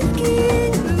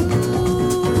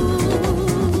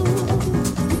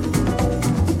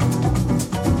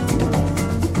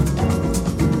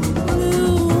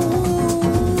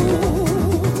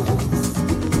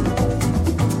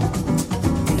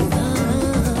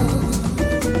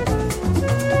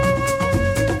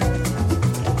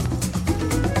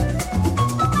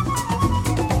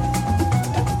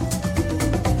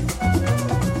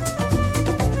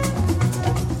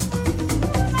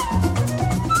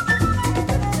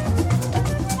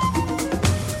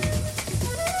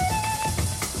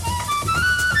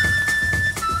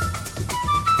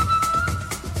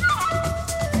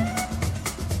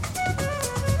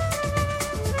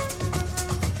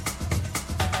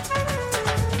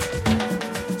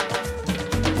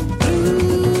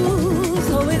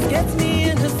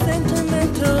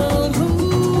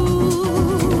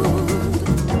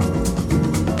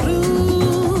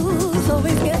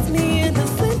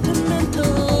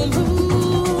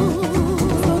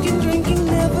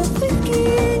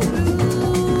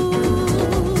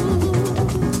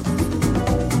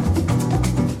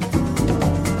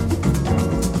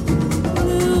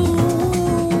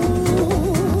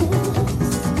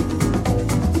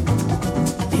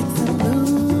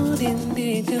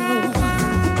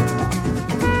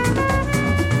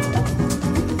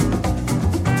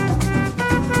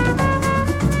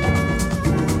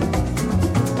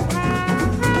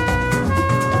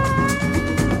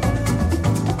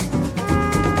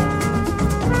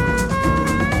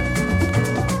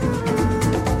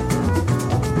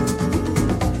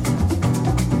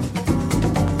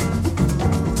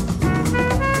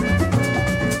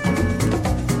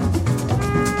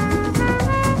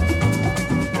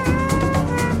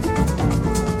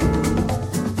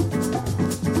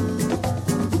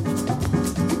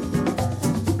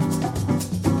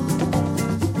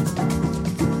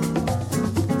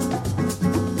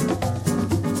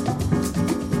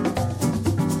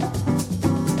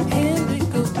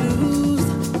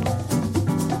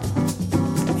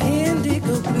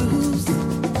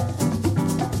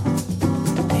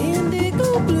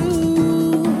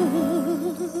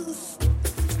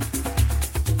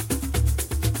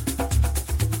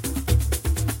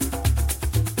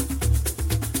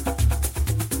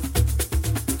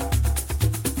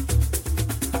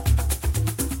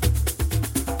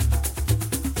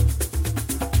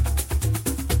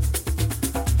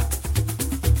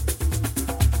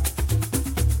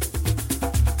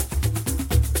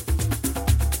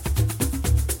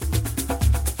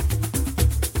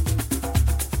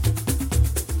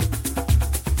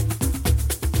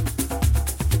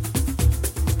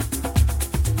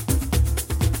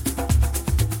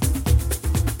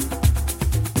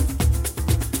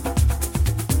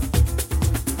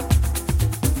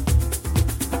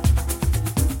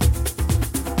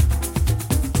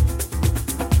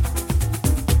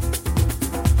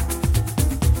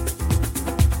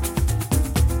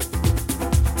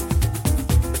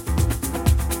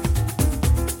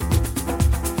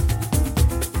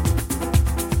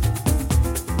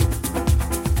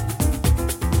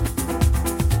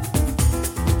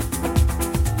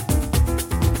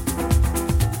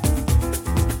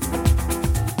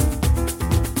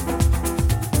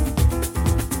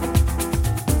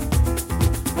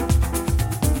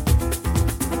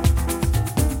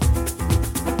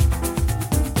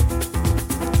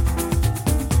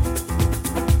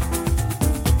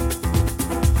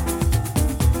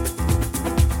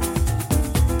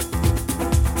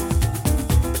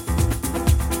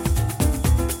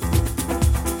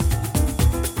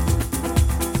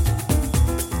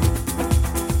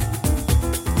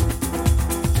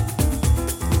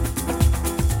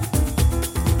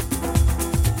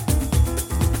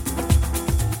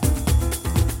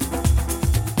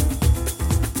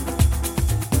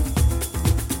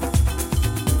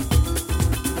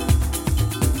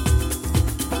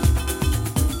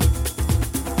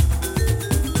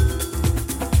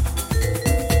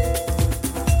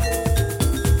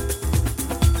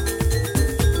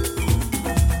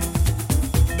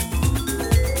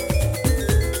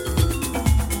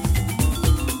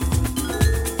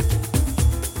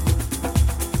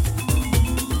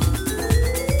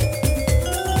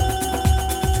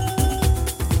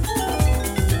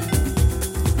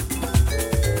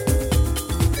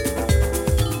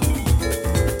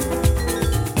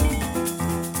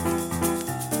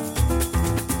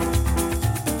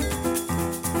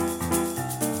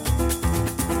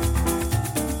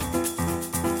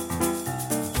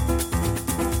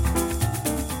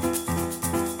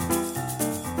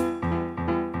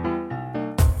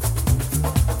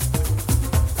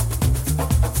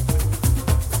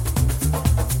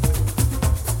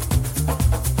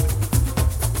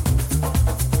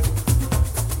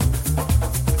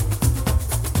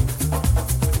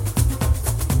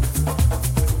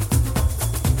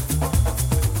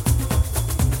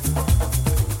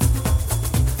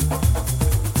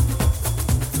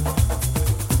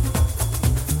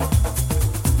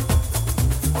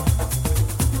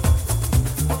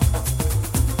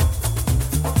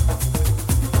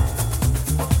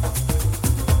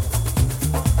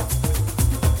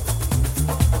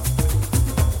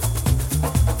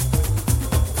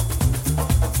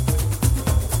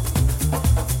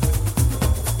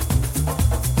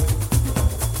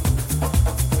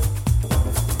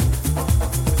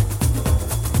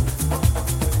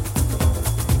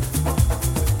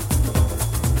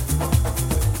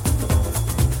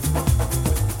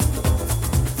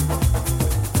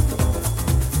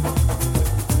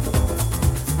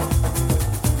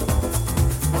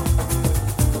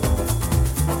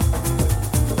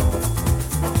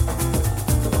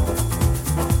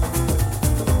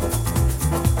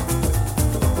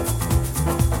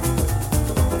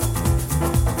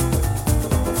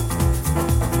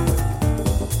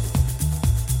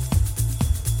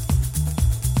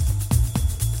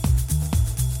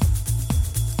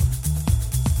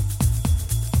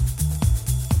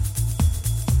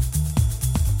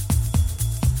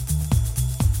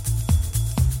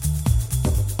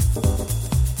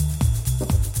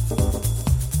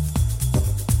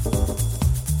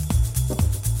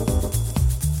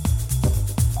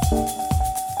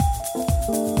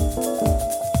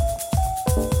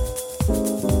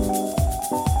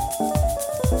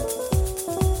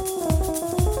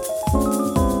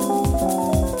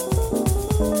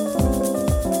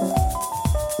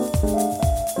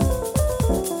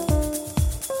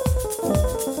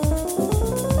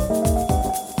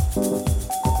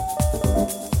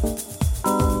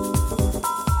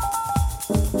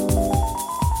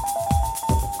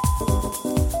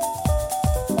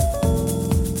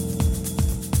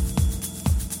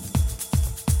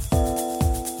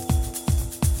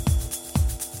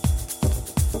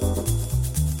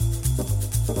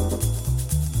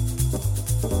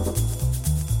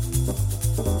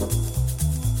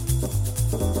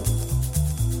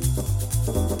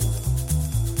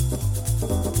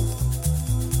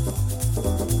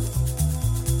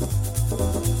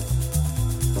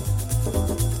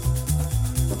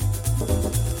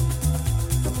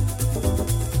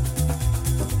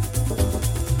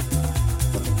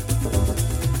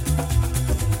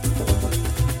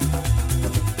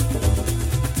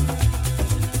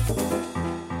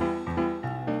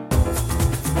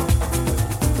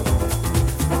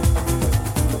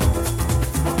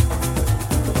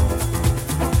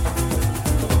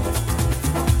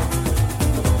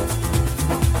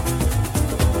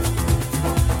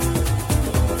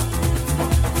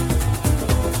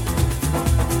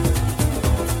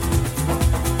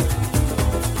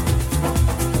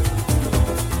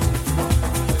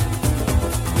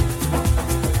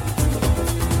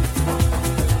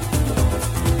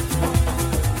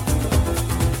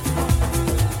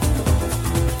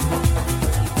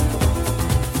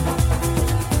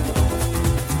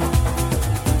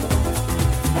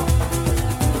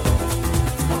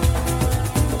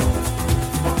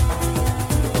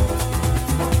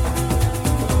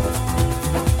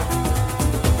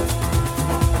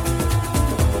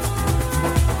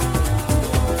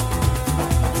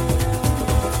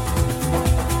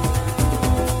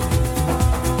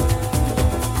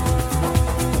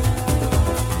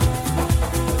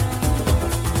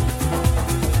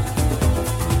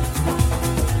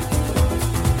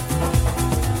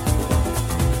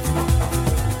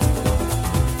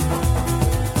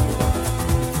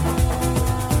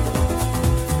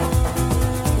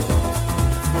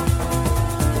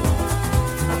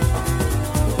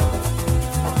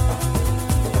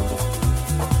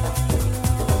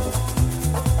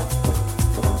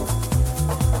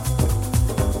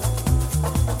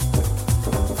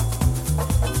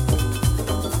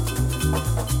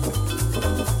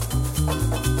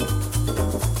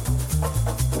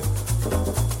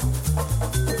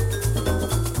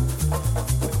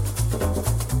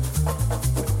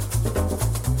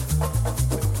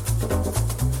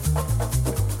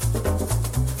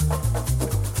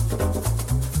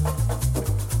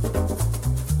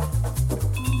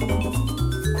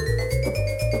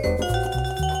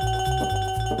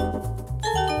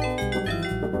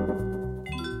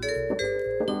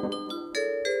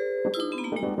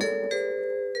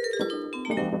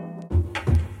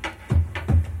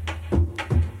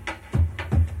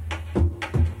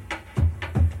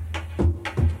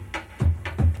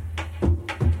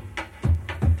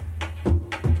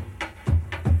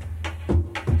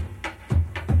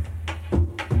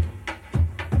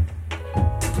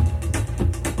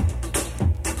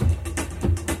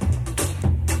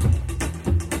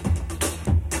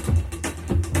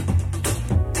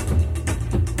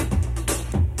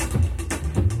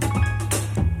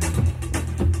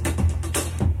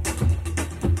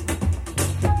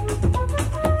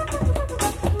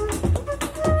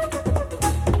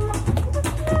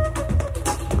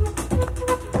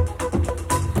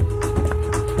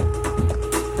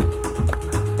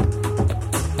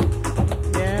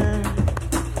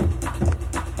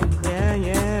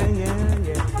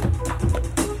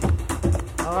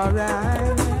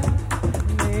Alright.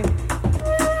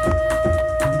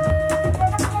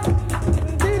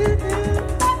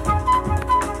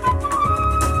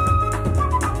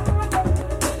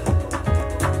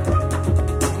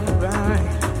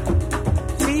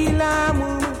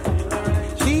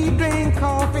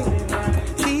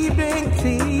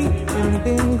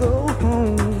 Then go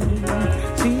home.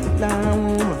 Sea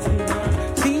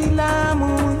lime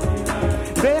woman,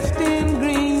 dressed in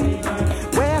green,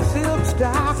 wear silk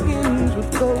stockings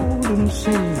with golden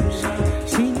seams.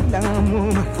 Sea lime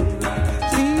woman,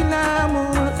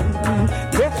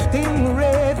 dressed in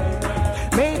red,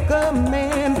 make a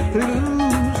man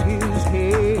lose his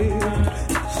head.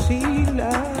 Sea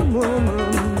lime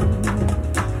woman,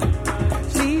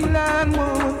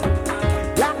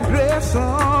 black dress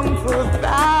on for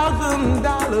 $1,000.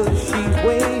 She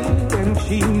wailed and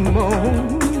she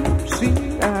moaned. Sea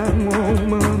lime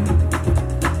woman,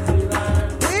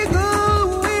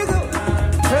 wiggle, wiggle,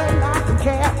 turn like a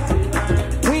cat,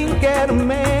 wink at a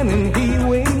man and he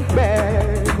winked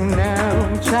back.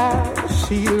 Now child,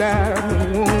 sea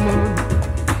lime woman,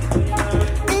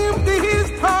 empty his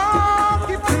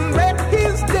pockets and let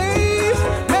his days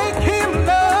make him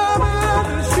love her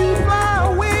and shoot fly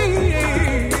away.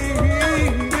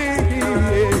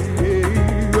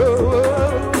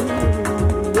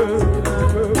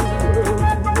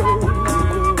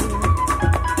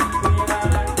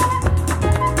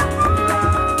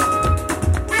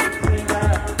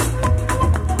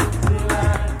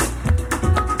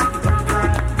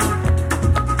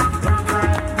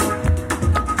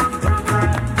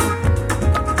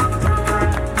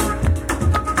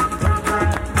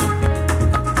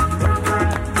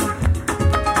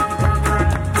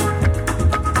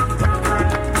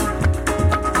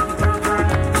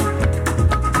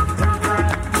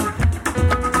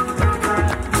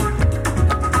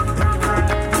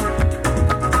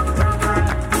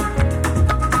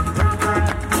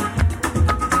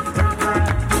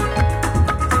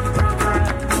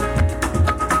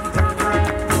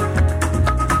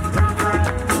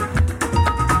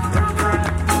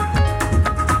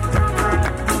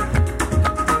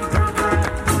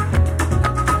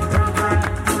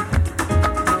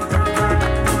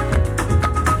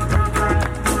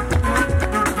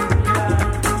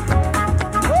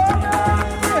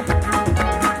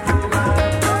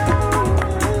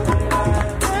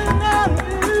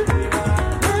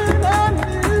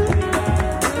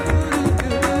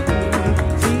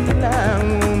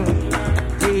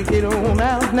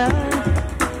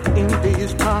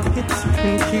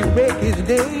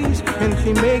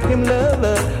 She make him love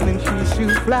her, then she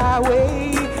shoot fly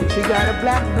away. She got a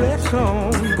black dress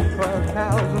on for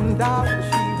 $1,000.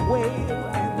 She wailed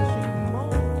and she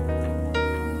moaned.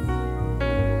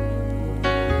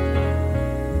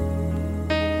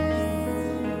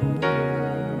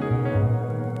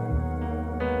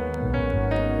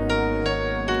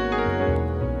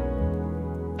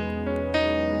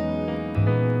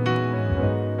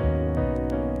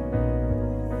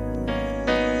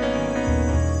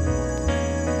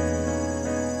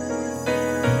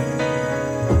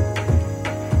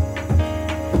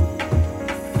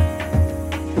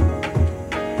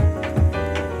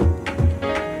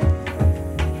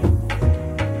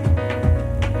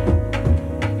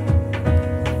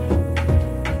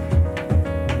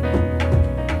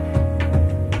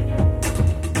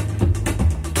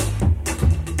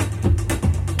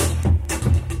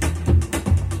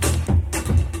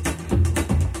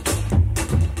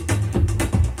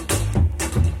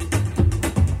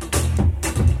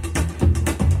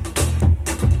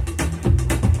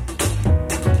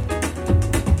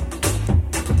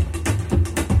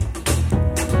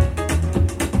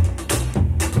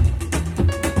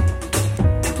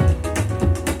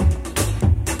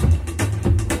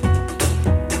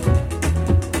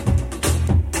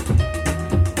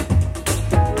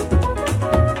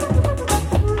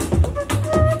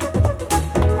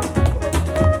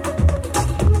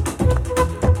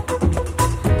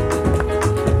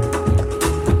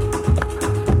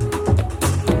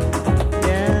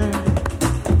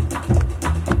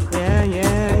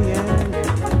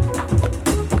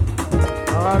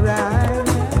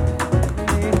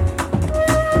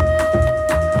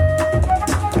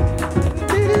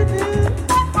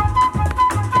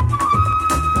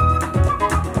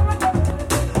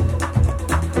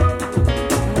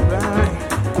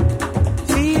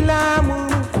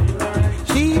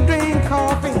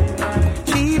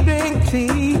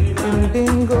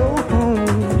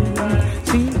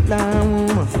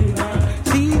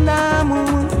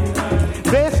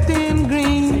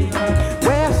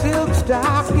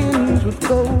 Stockings with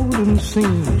golden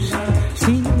seams.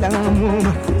 Sea lime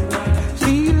woman,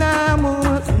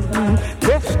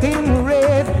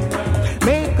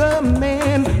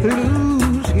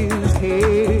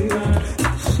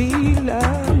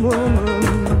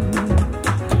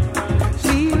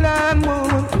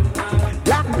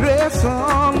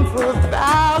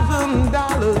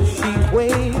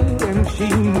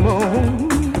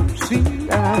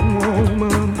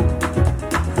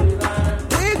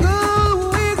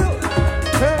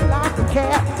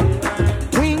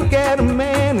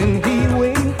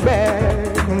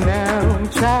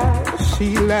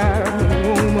 she lied,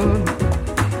 woman.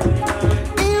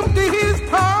 Empty his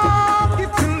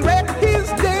pockets and wreck his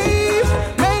days,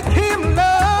 make him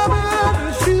love her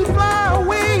and she fly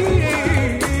away.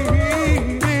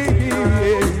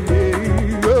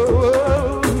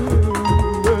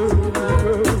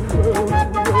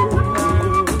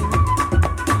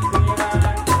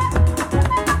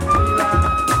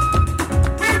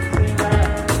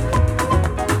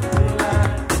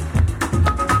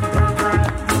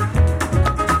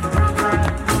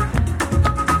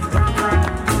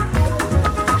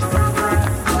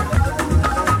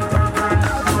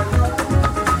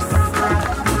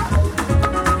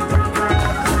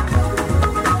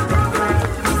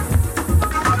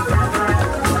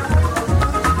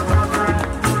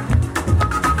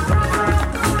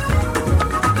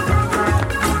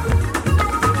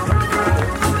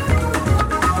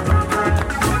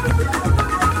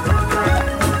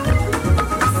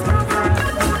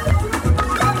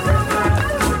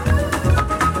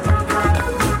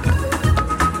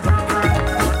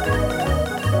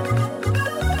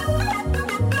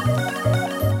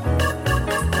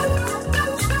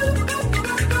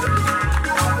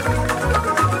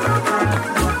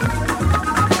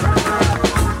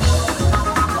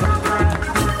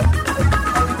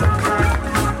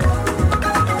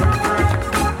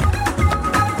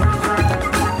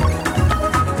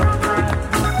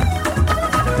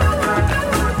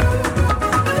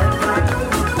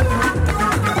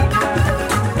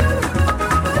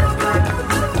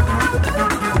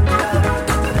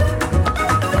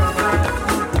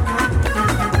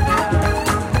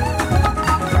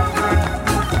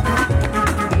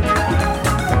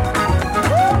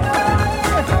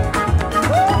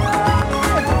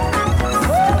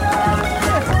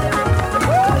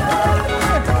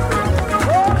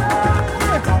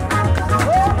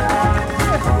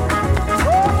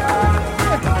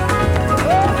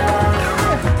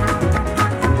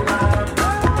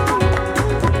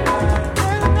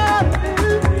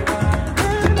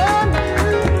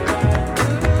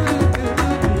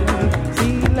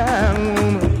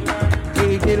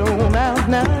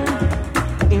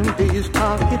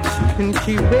 And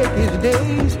she wreck his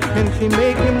days, and she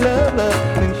make him love her,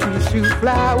 and she shoot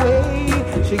fly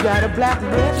away. She got a black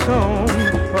dress on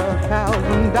for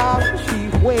 $1,000.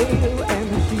 She wail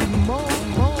and she moan.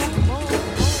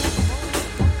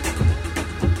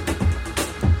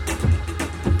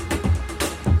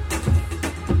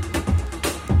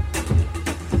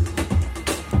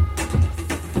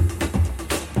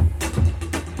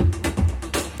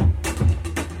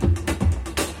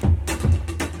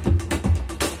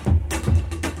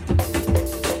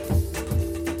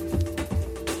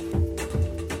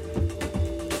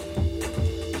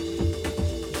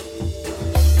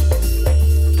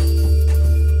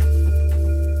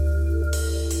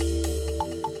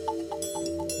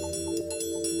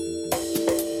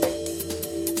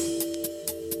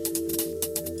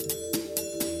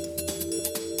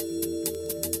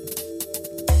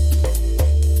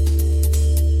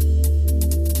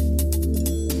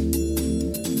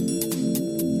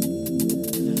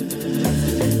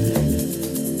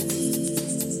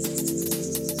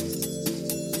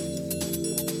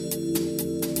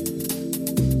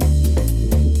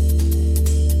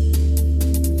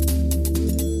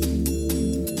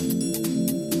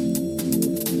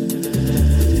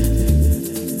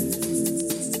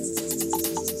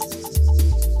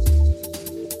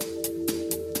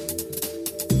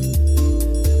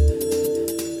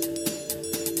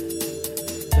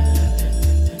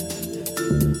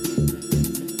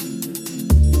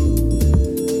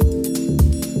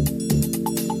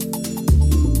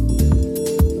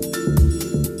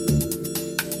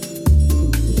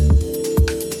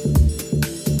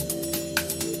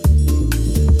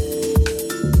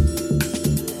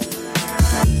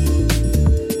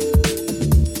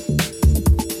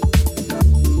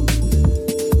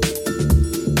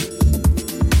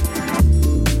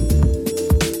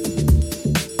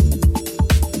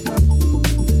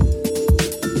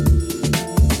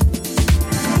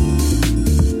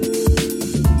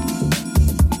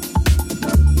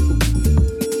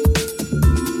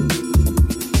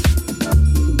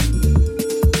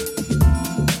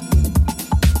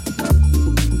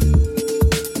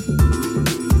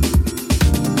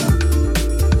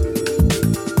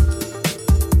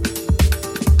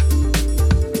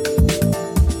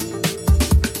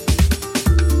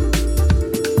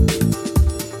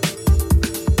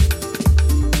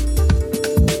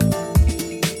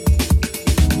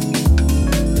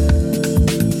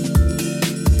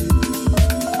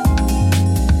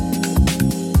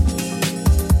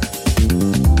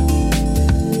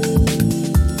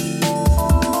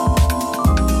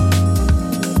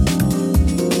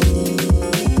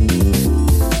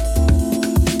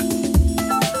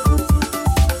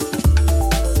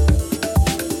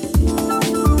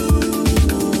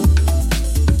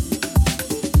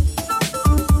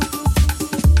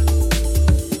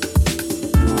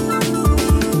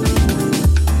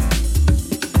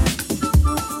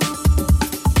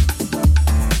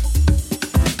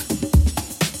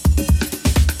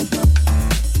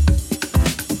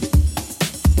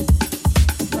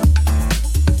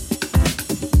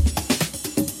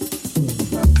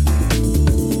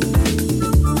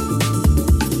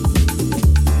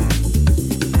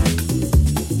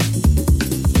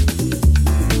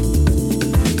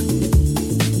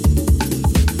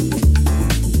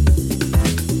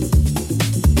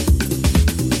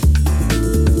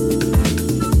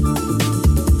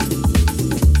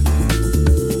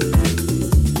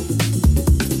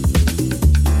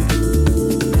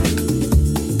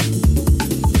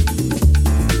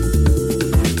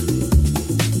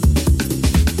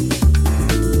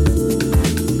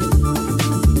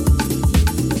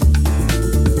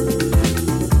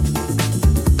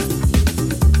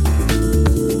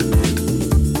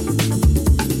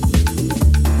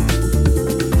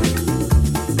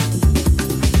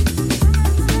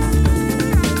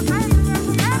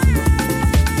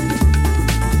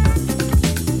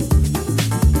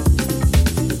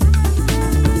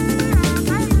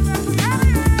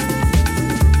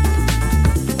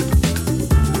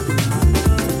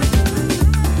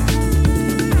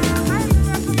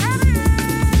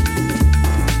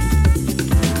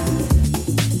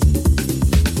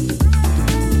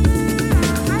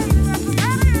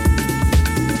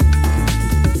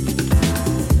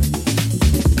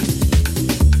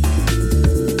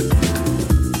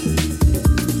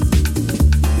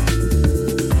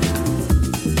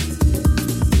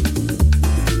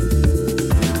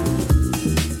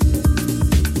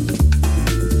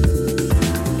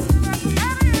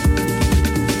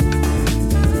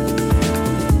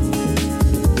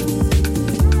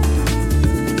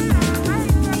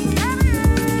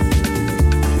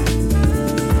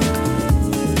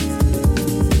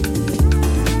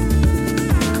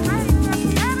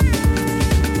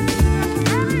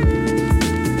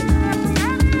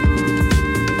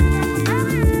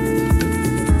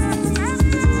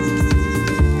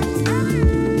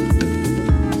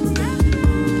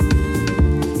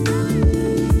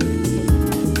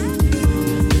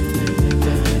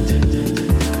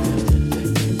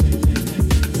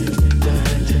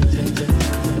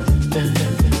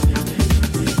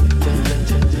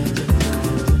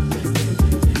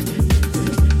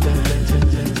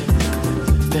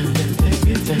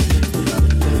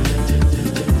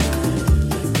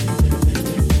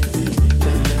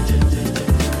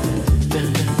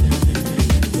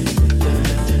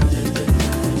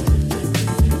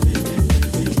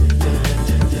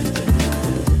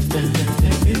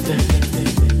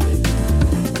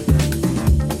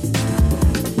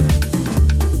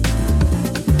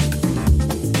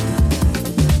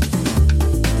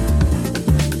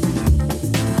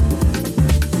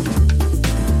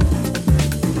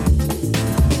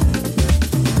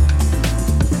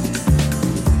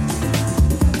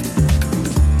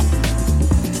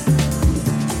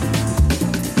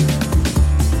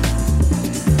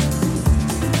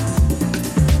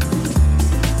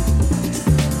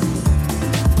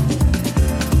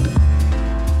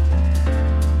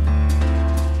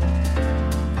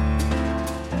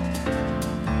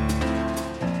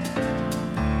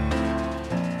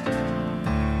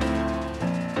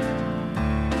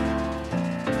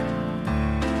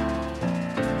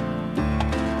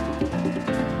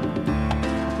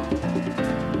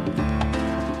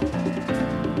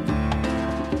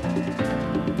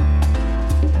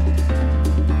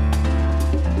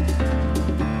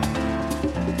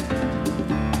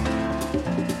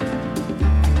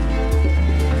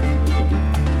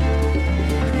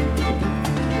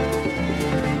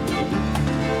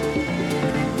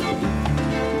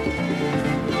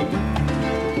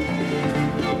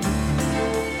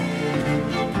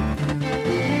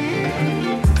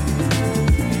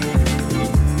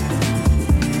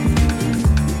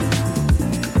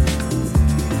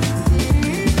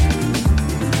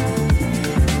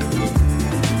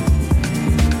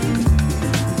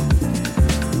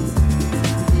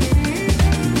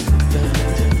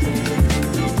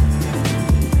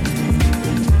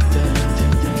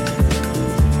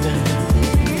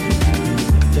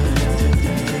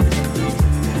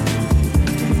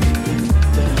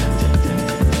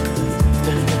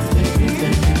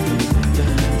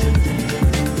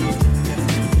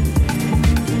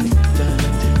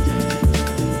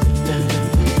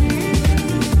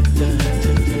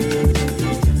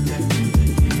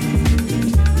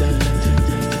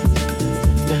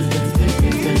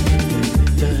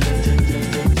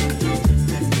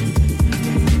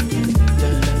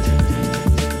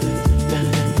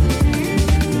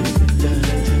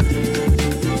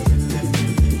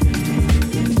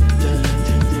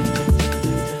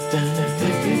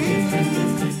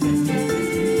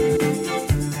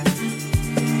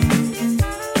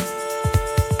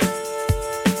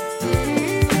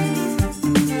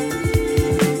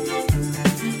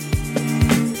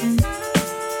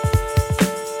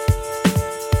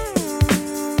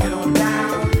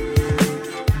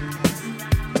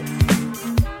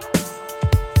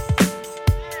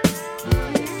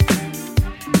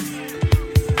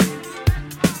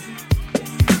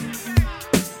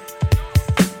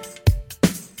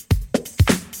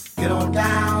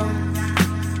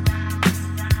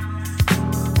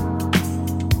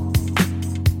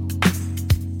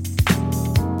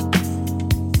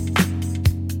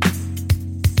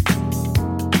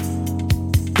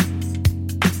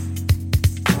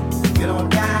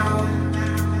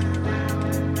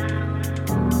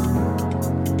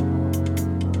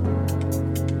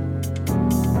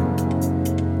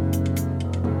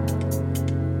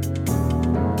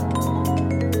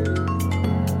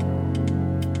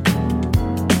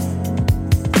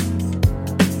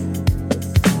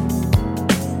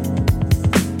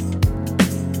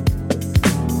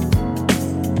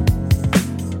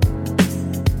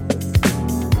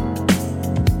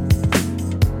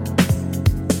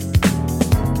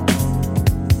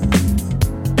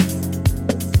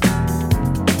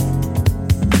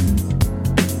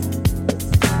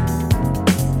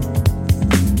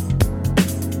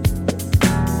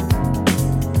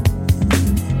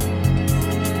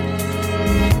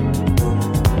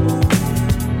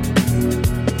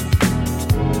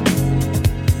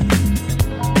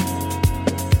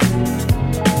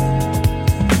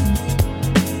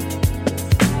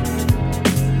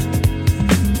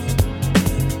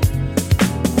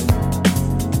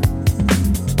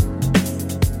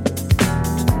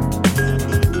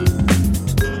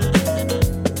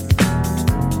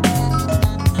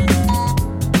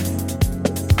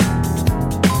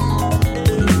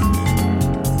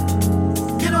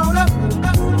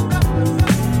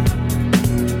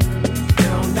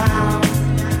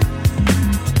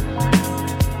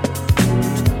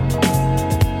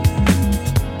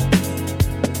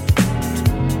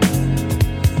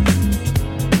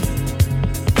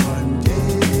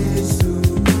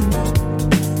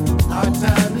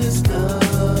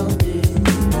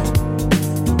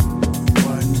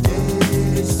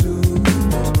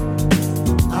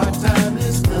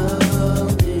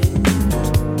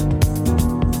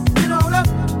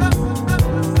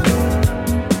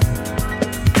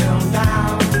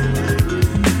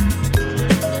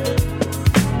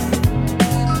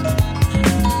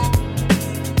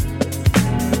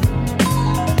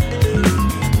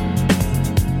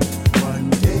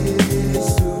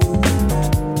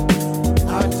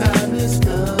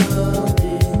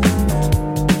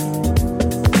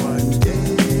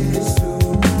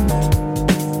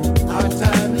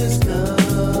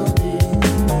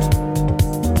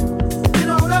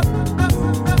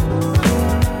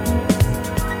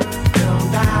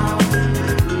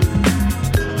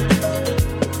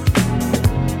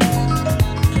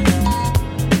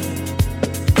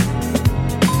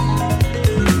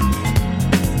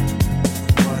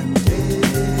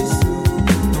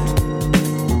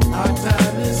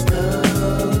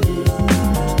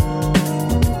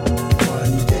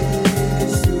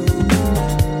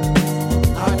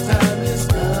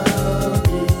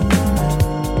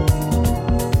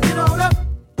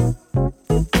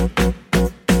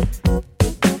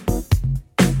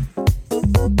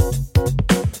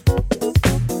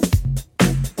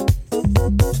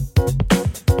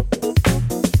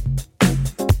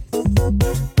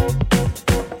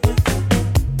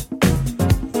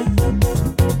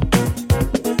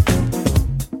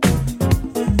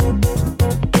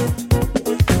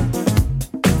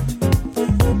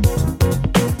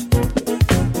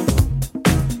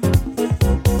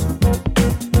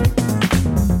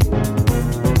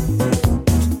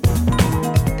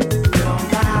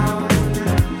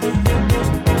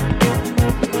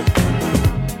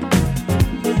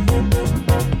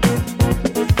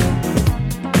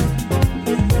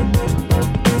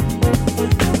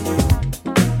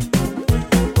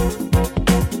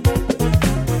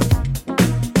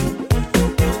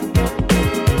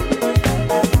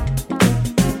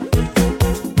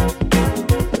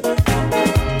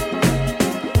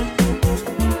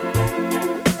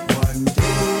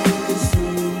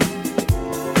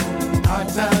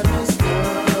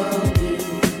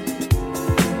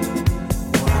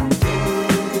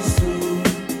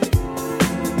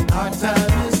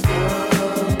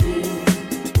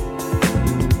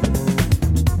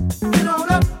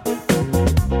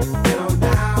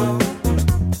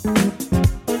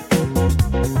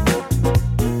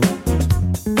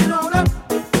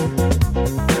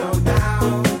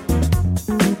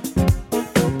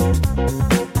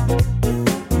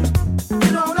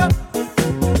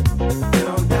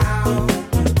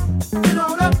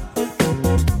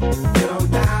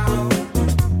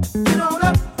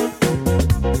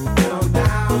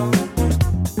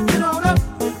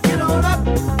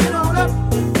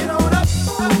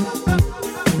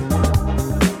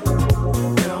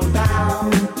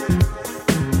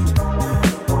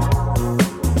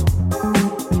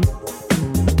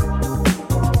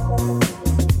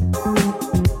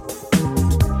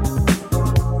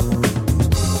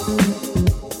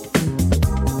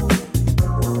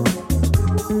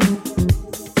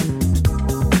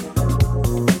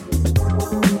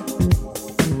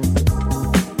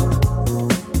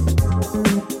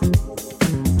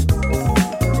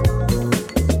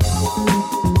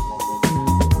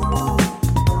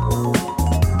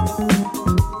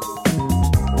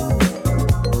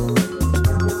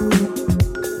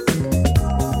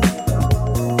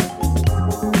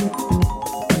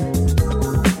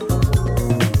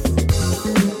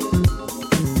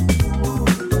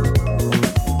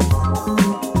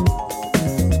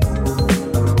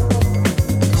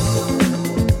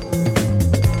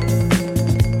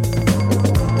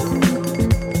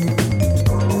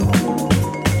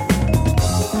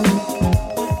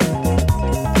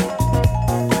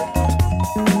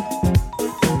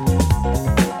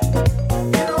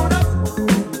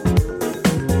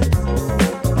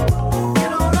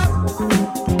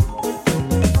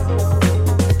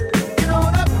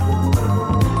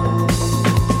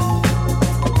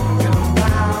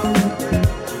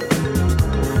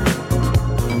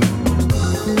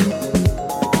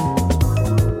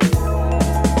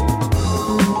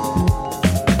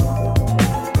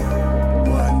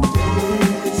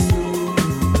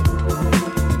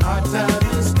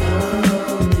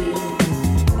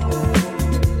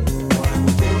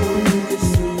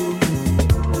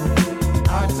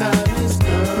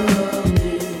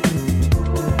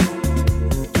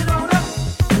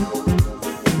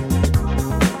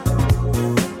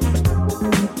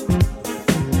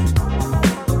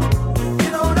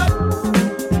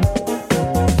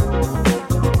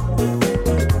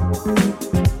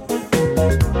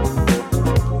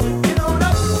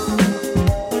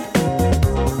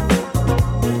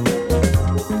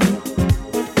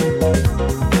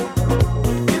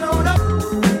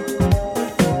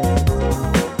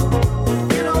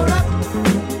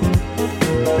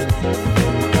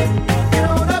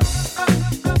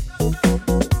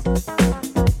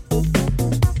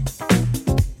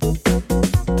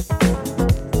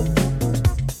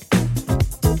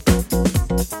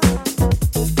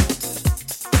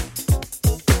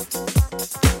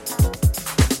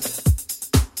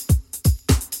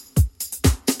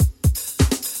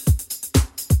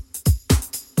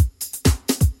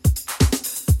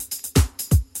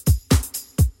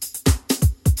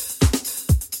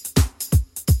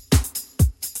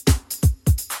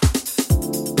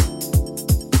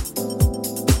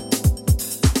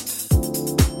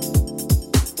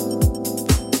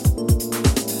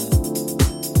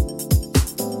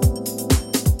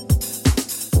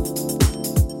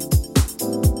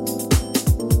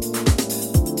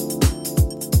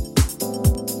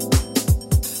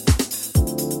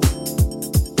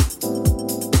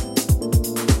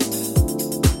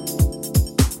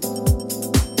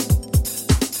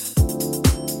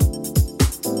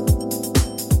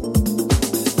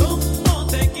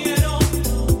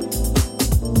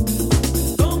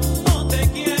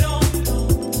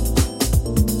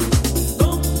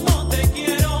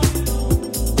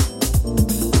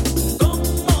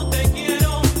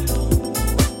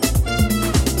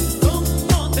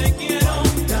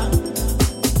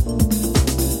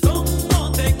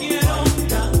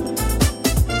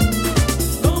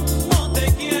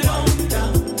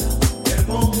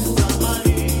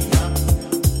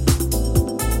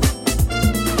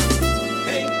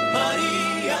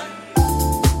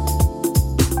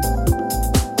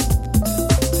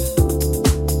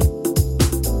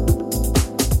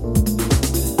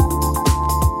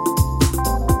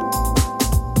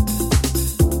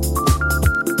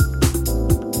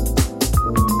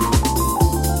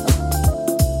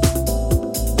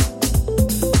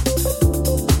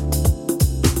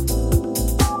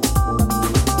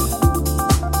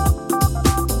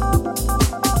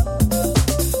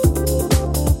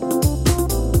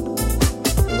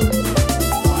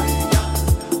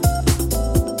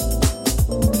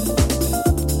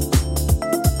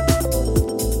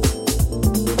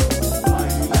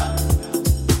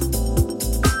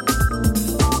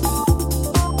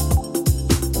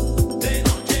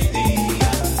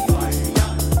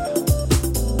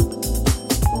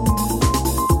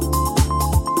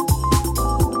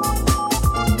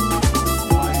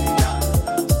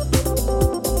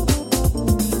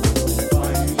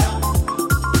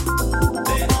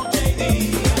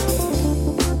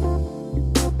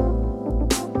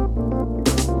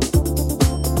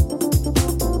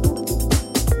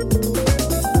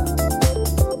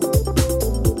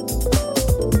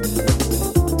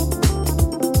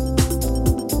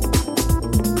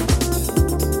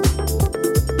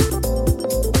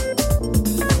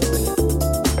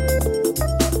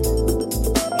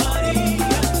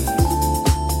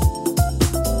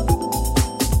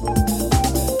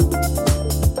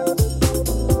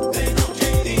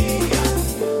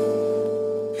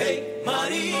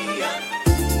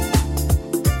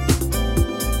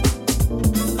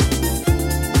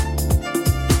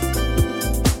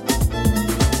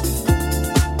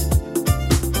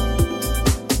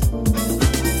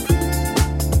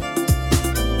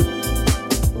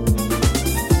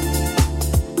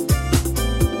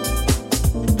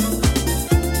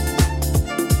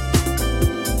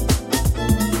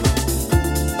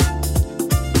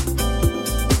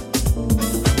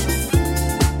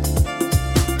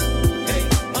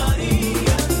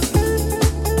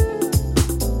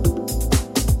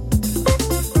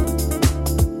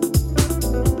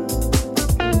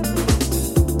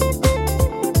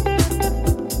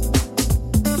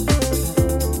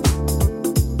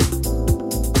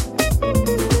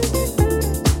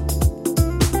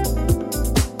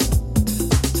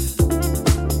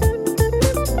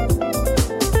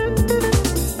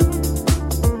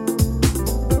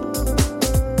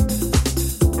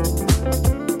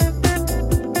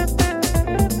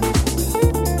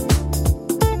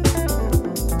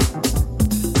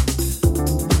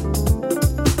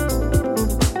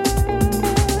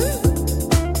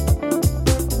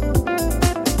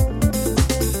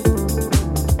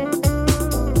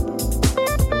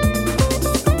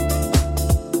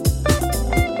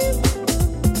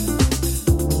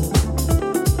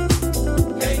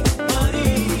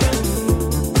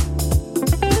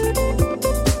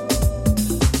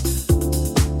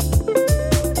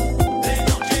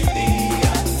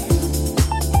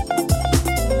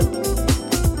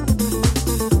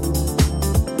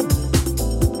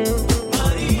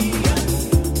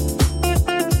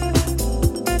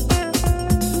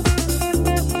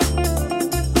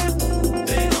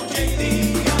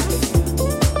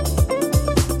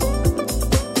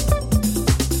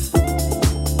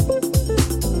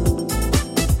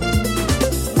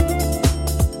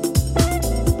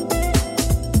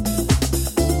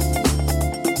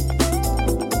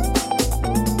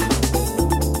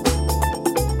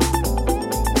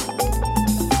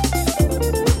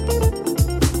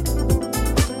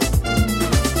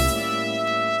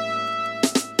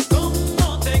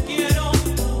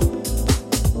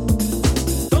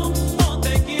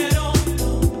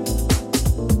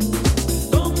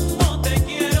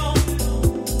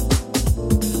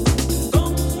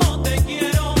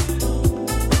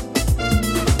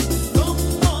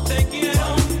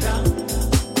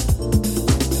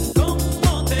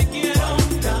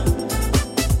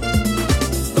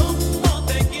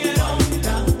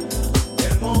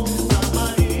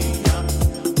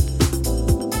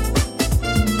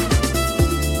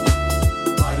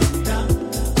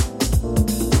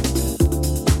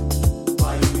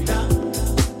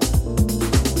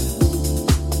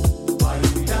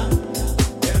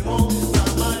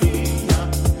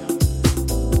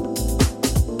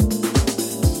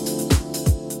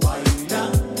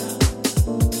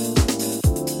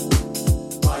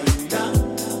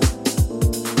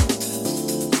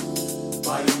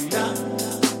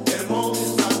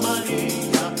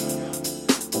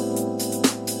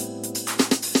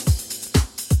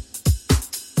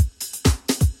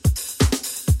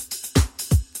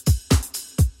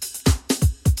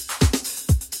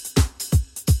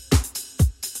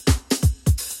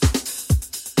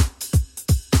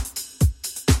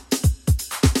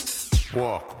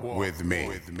 Walk with me.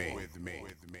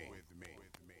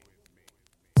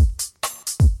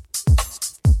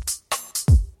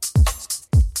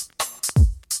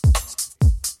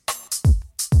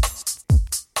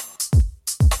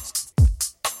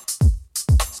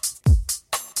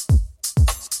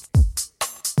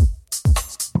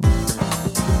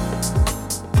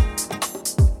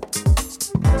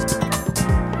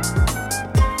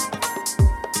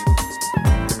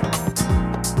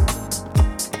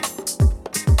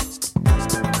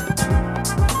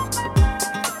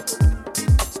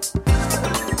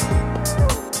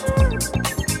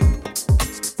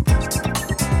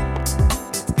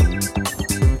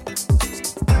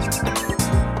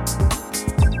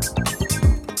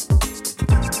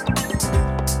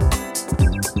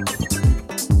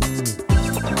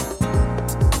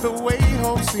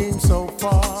 Seems so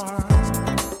far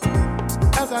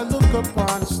as I look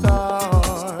upon the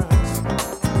stars.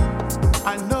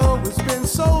 I know it's been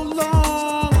so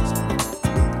long,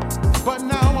 but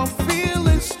now I'm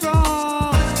feeling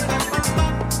strong.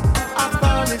 I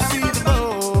finally see the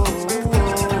road.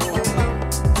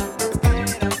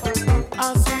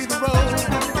 I see the road.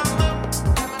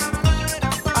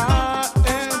 I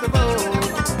am the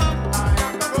road. I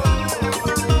am the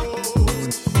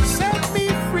road. Set me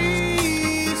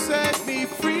free. Set me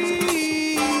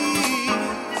free.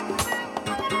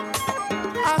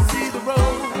 I see the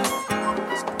road.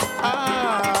 I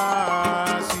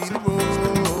see the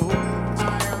road. I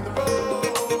am the road.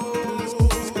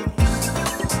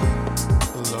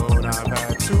 Lord, I've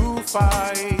had to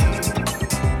fight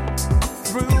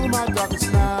through my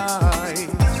darkest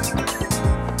nights,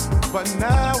 but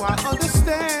now I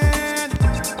understand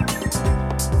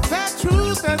that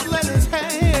truth has led its hand.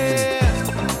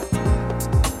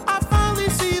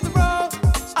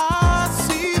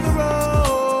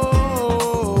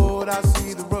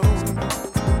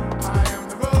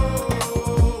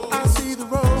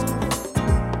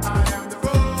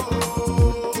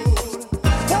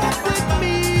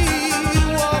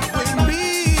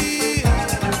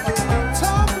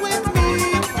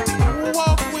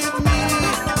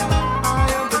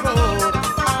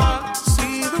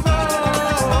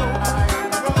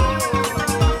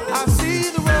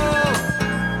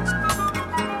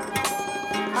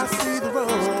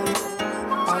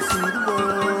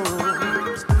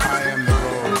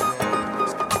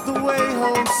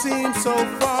 Seems so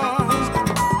far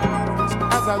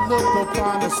as I look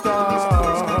upon the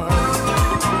stars.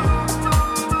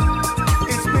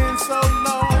 It's been so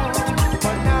long,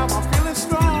 but now I'm feeling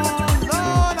strong.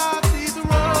 Lord, I see the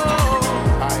road.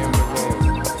 I am the road.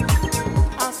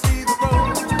 I see the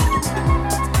road.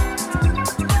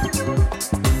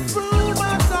 Through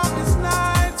my darkest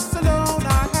nights alone, I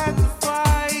had to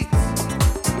fight.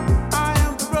 I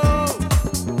am the road.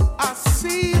 I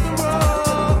see the road.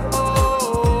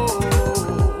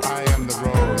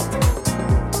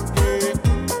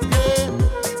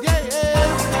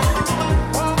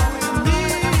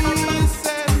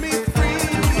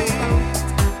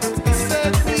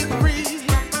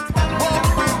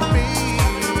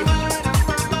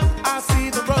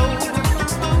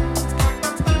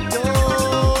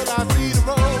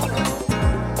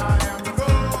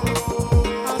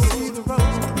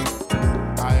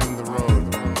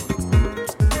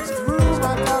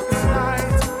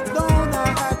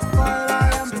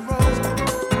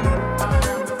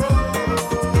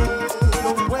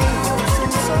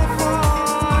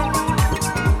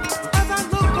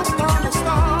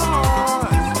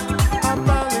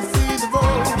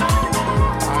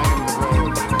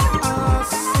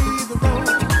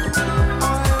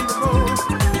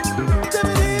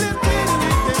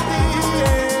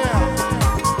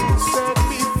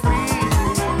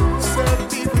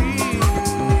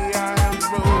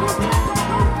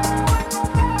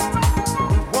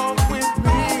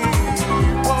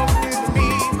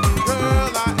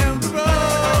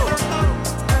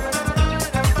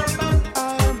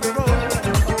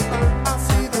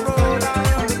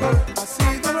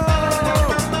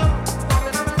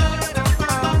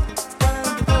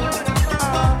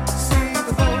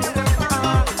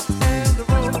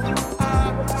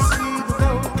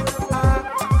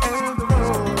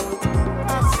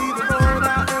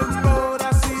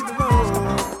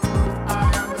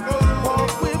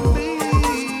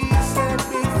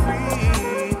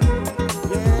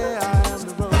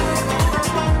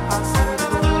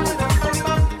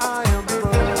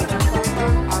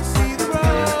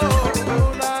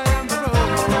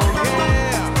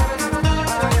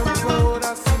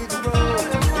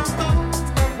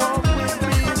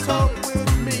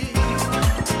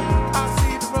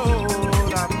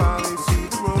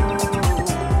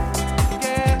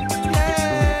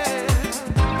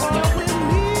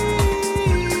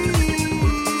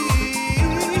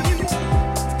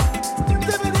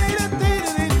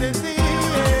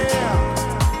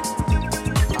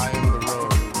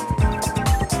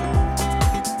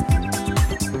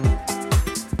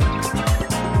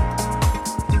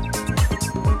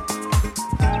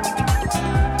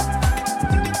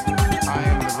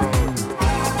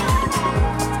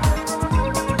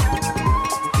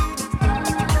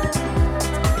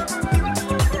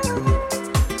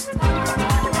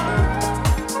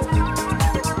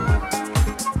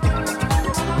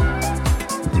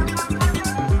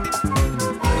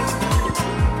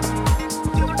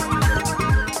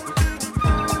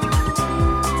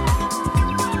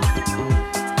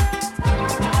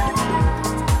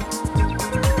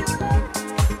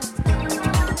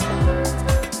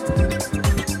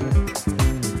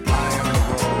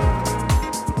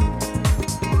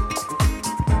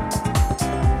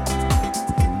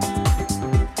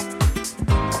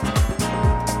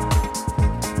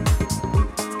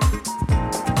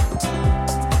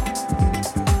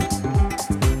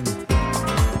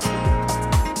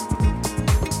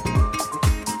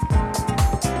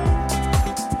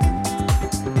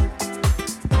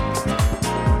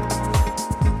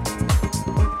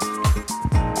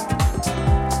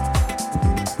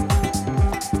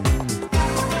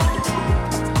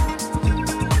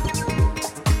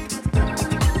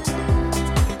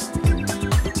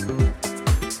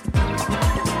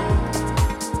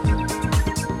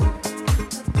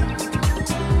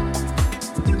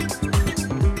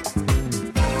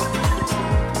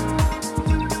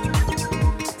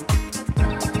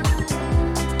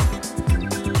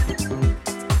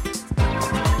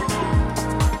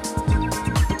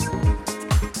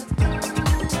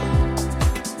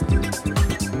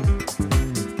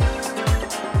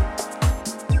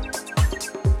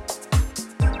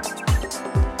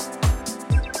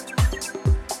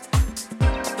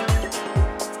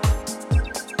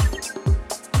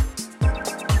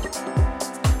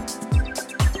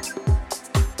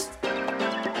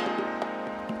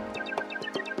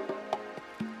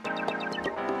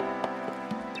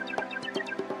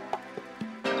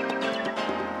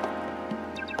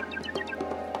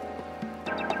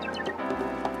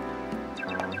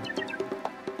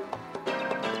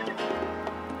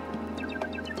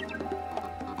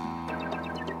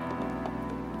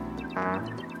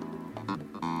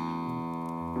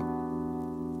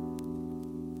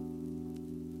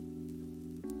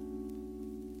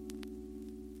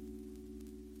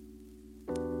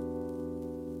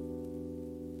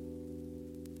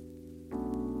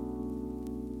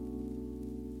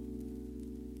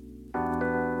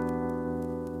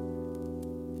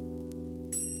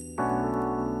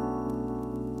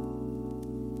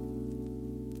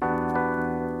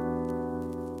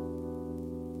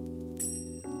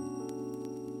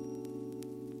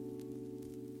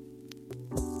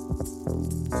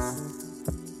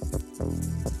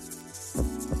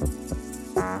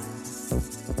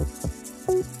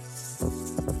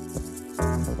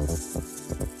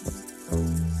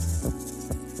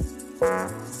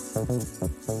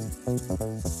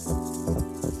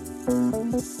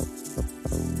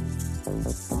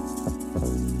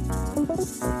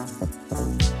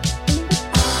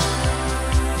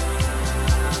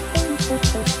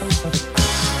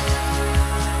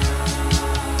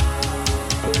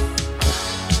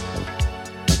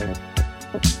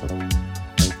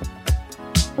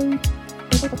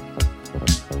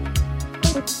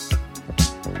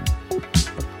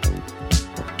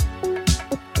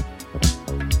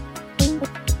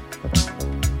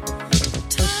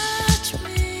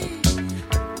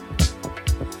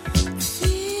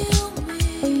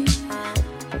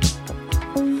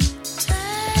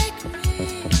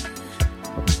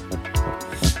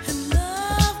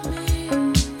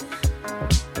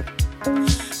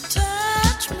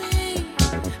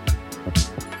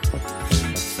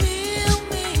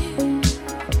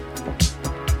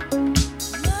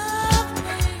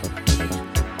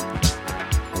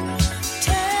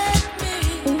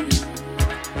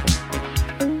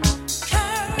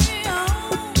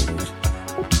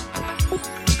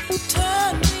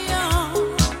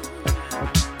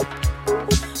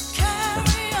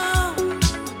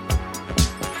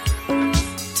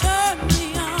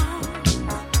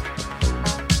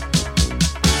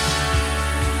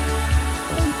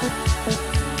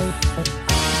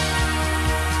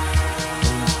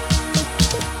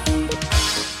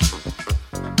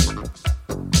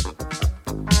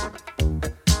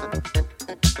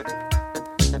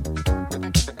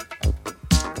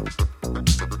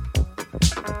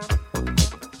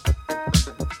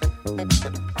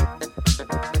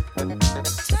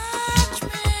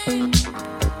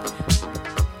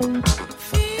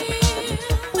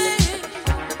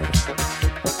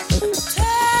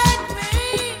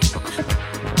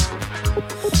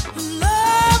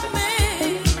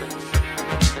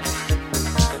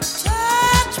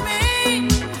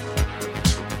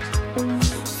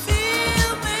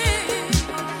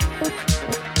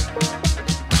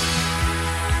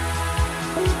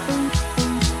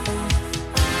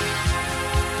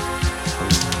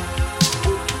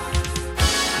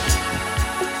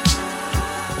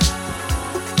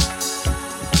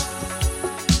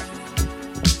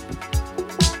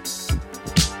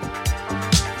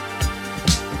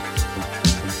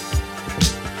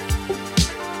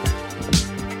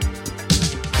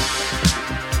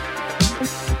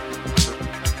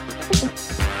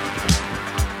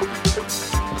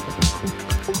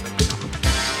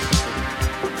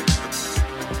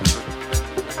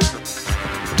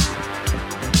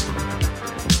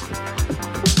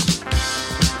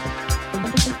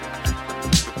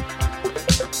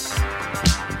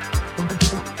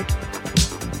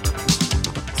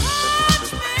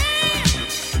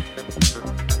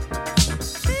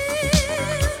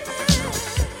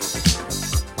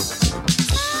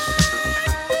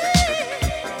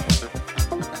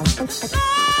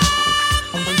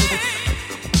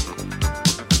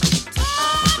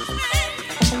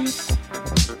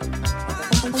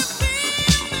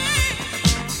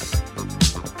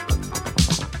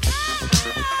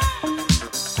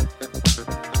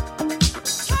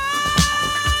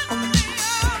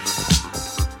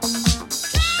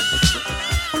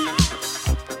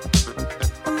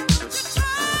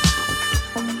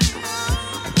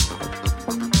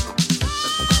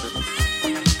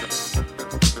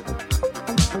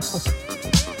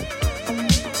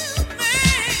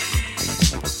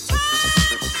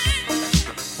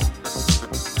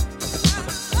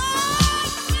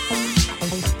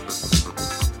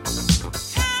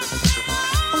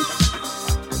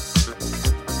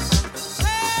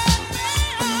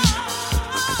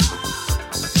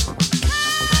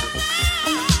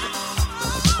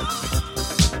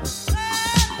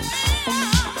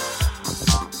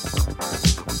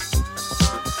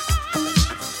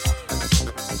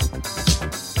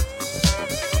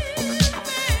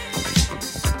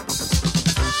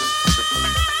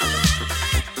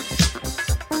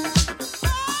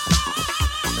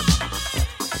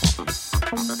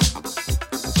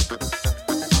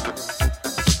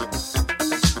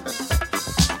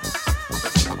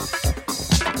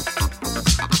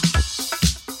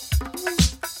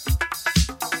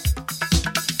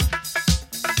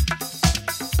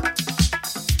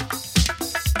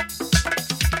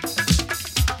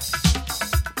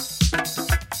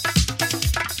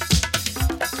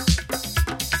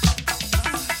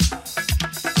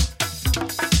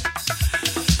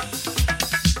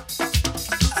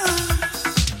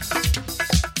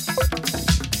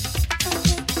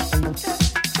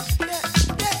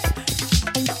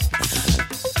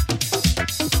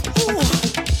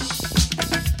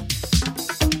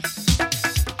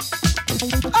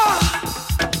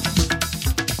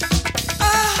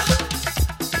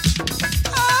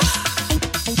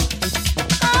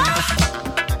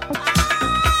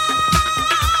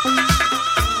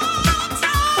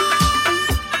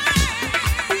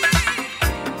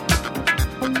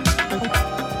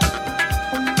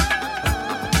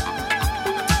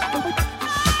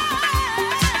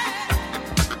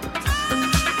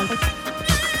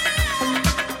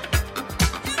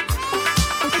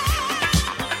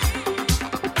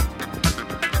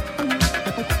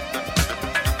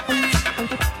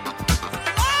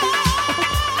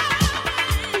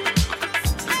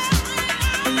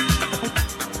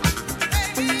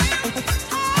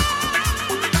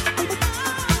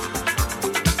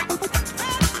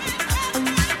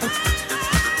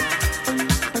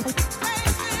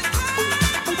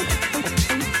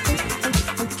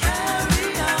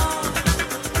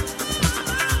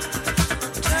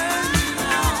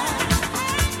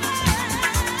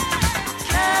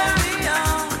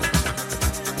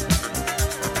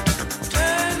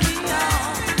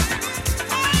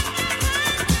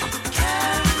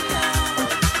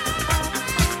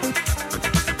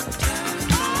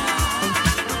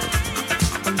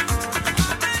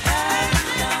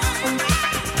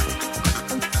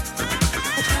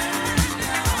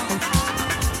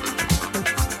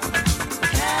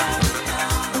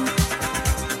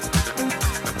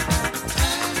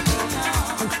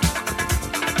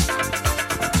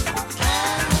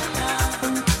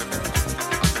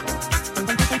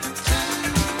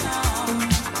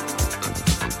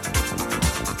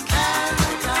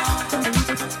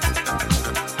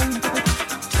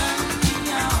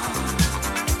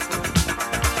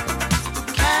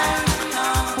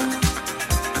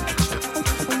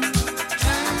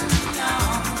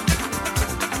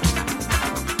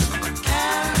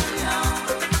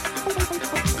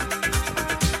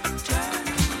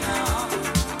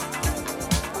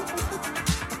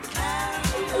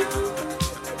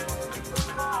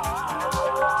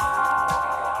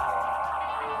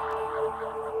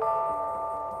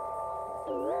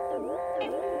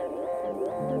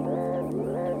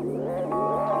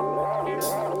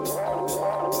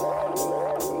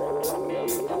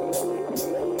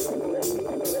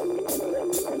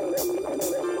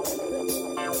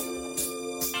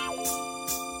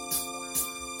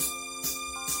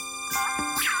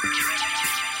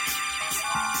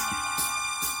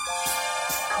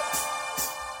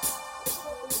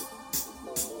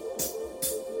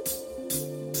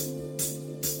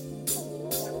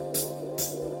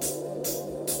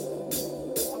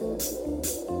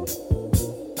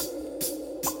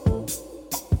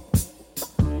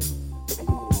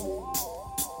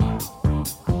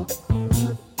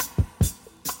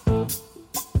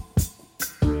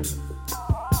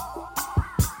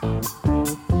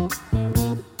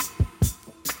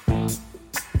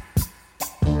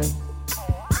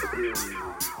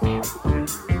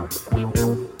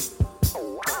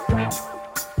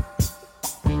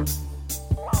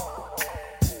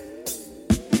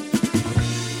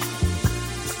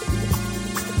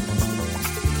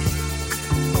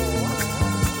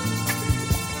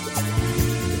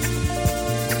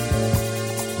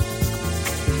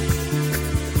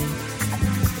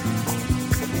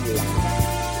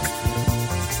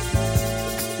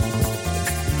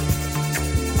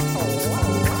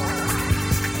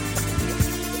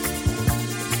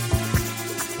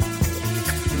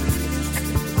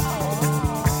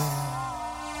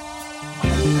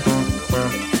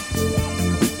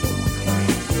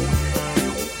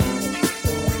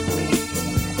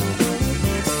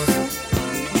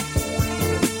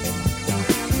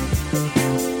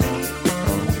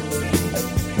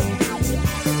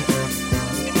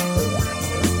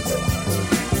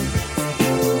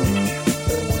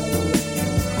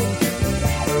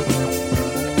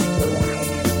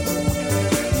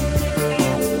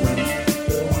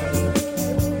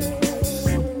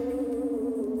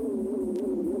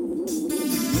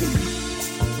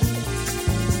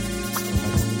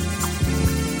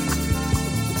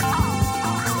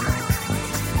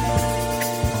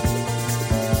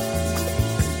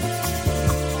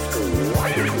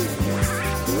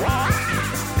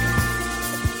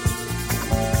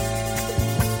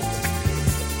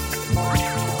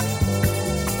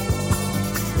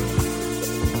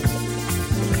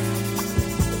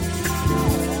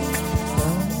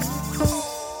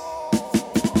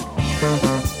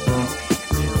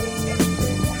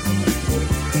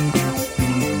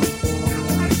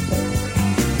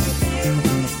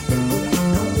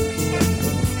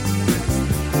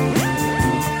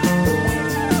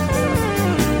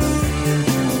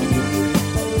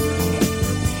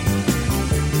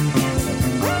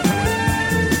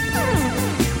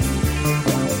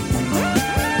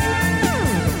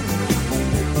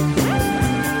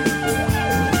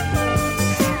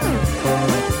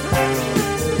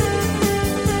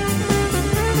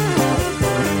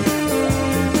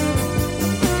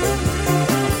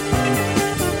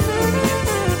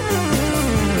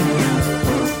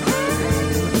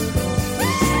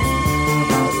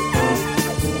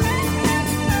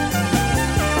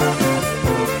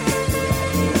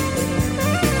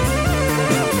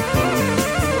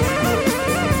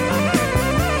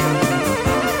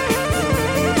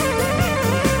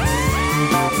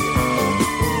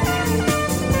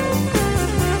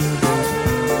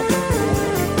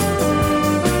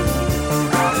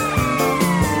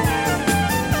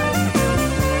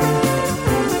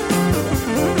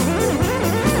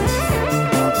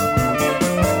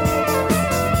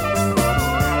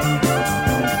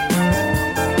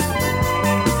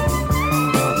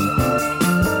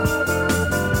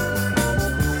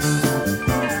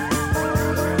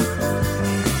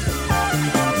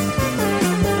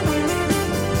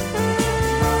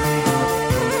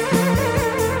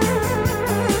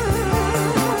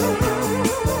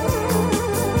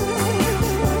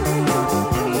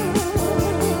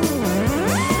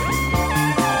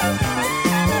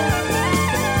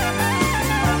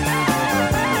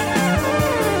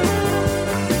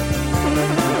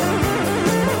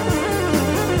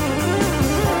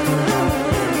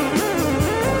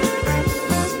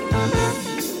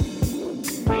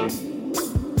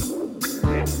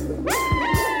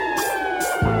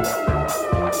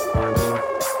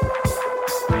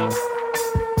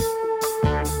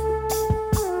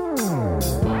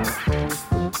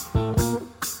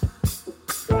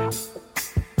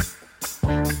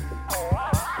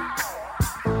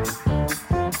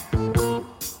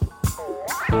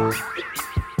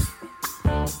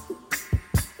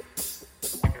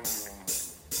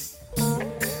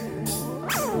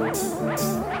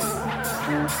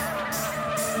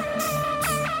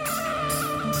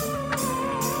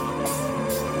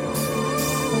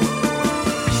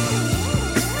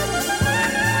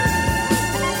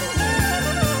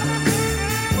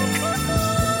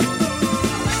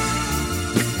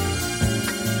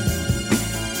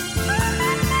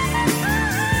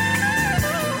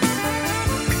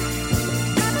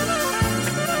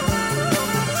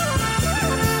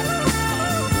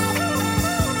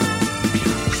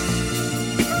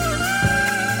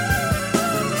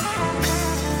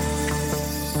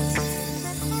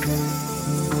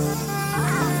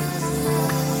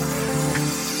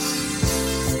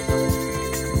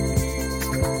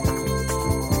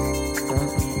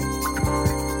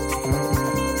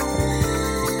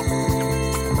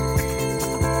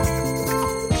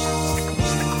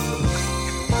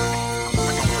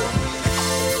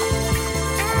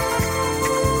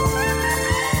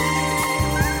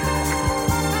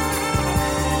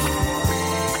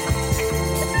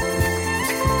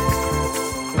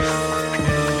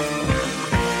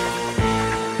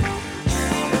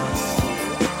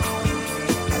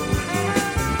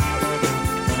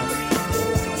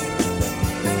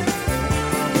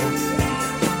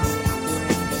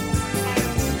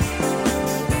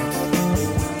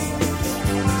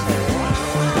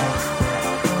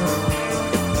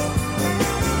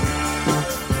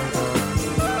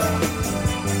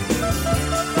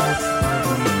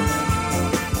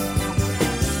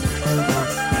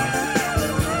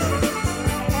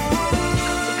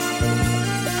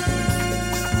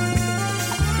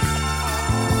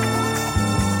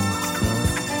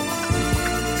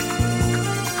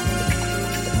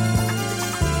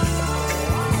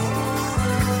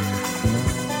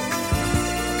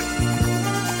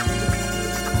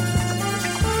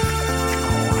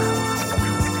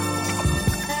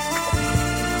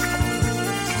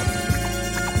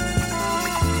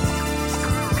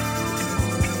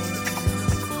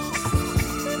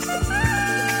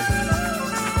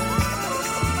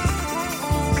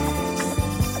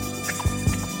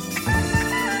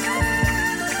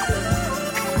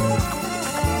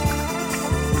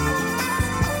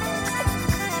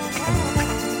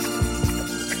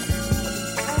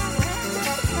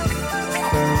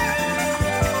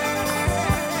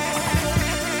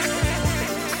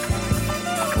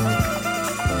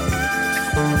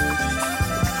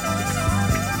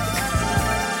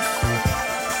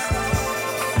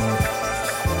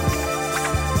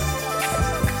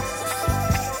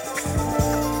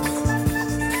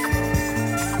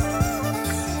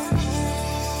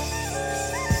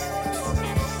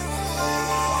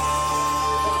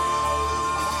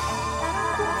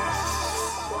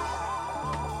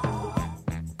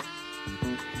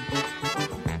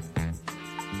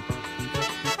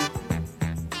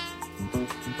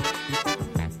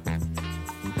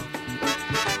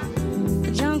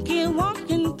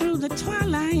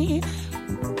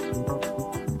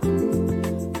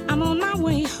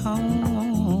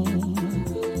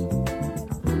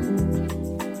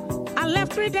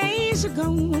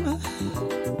 Ago,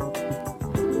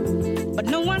 but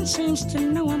no one seems to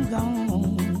know I'm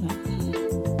gone.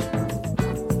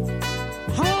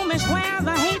 Home is where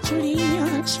the hatred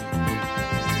is.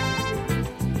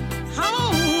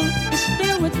 Home is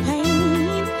filled with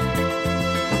pain,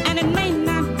 and it may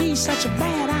not be such a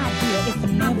bad idea if I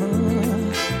never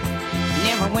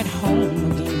went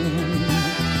home again.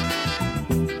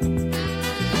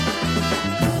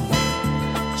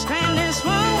 Stand as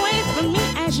far away from me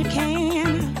as you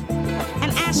can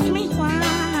and ask me why.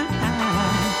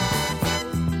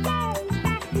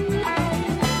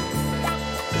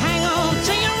 Hang on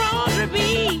to your rosary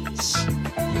beads,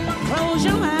 close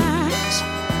your eyes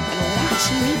and watch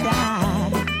me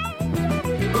die.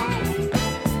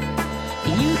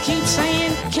 You keep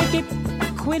saying kick it,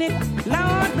 quit it,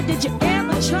 Lord, but did you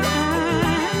ever try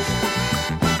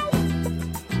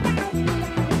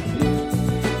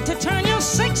to turn your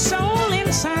sick soul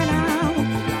inside out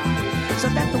so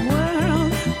that the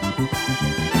world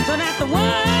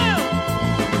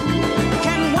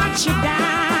can watch you die?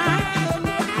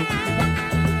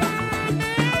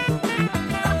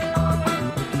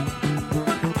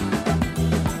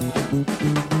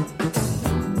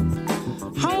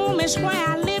 Home is where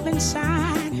I live.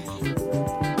 inside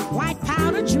white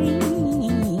powder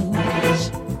dreams.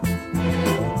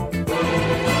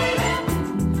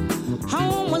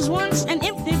 Home was once an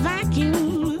empty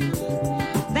vacuum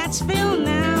that's filled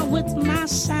now with my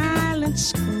silent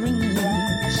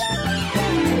screams.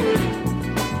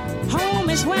 Home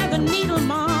is where the needle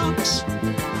marks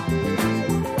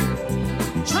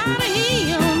try to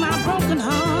heal my broken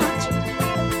heart.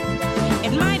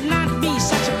 It might not be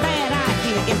such a bad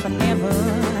idea if I never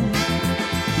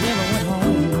went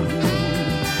home.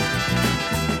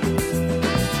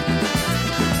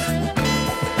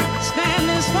 Stand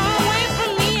as far away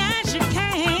from me as you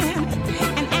can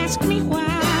and ask me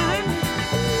why.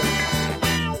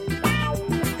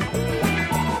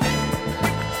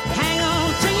 Hang on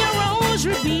to your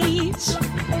rosary beads,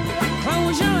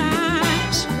 close your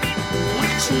eyes,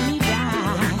 watch me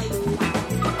die.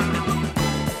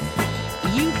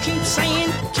 You keep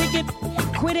saying kick it,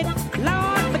 quit it,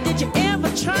 Lord, but did you ever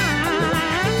try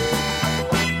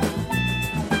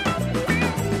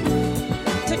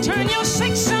to turn your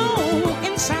sick soul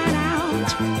inside out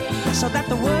so that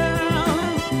the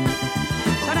world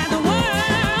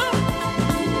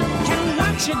can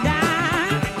watch you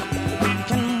die,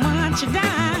 can watch you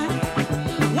die,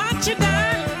 watch you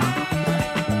die,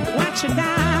 watch you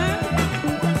die.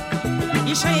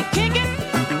 You say kick it.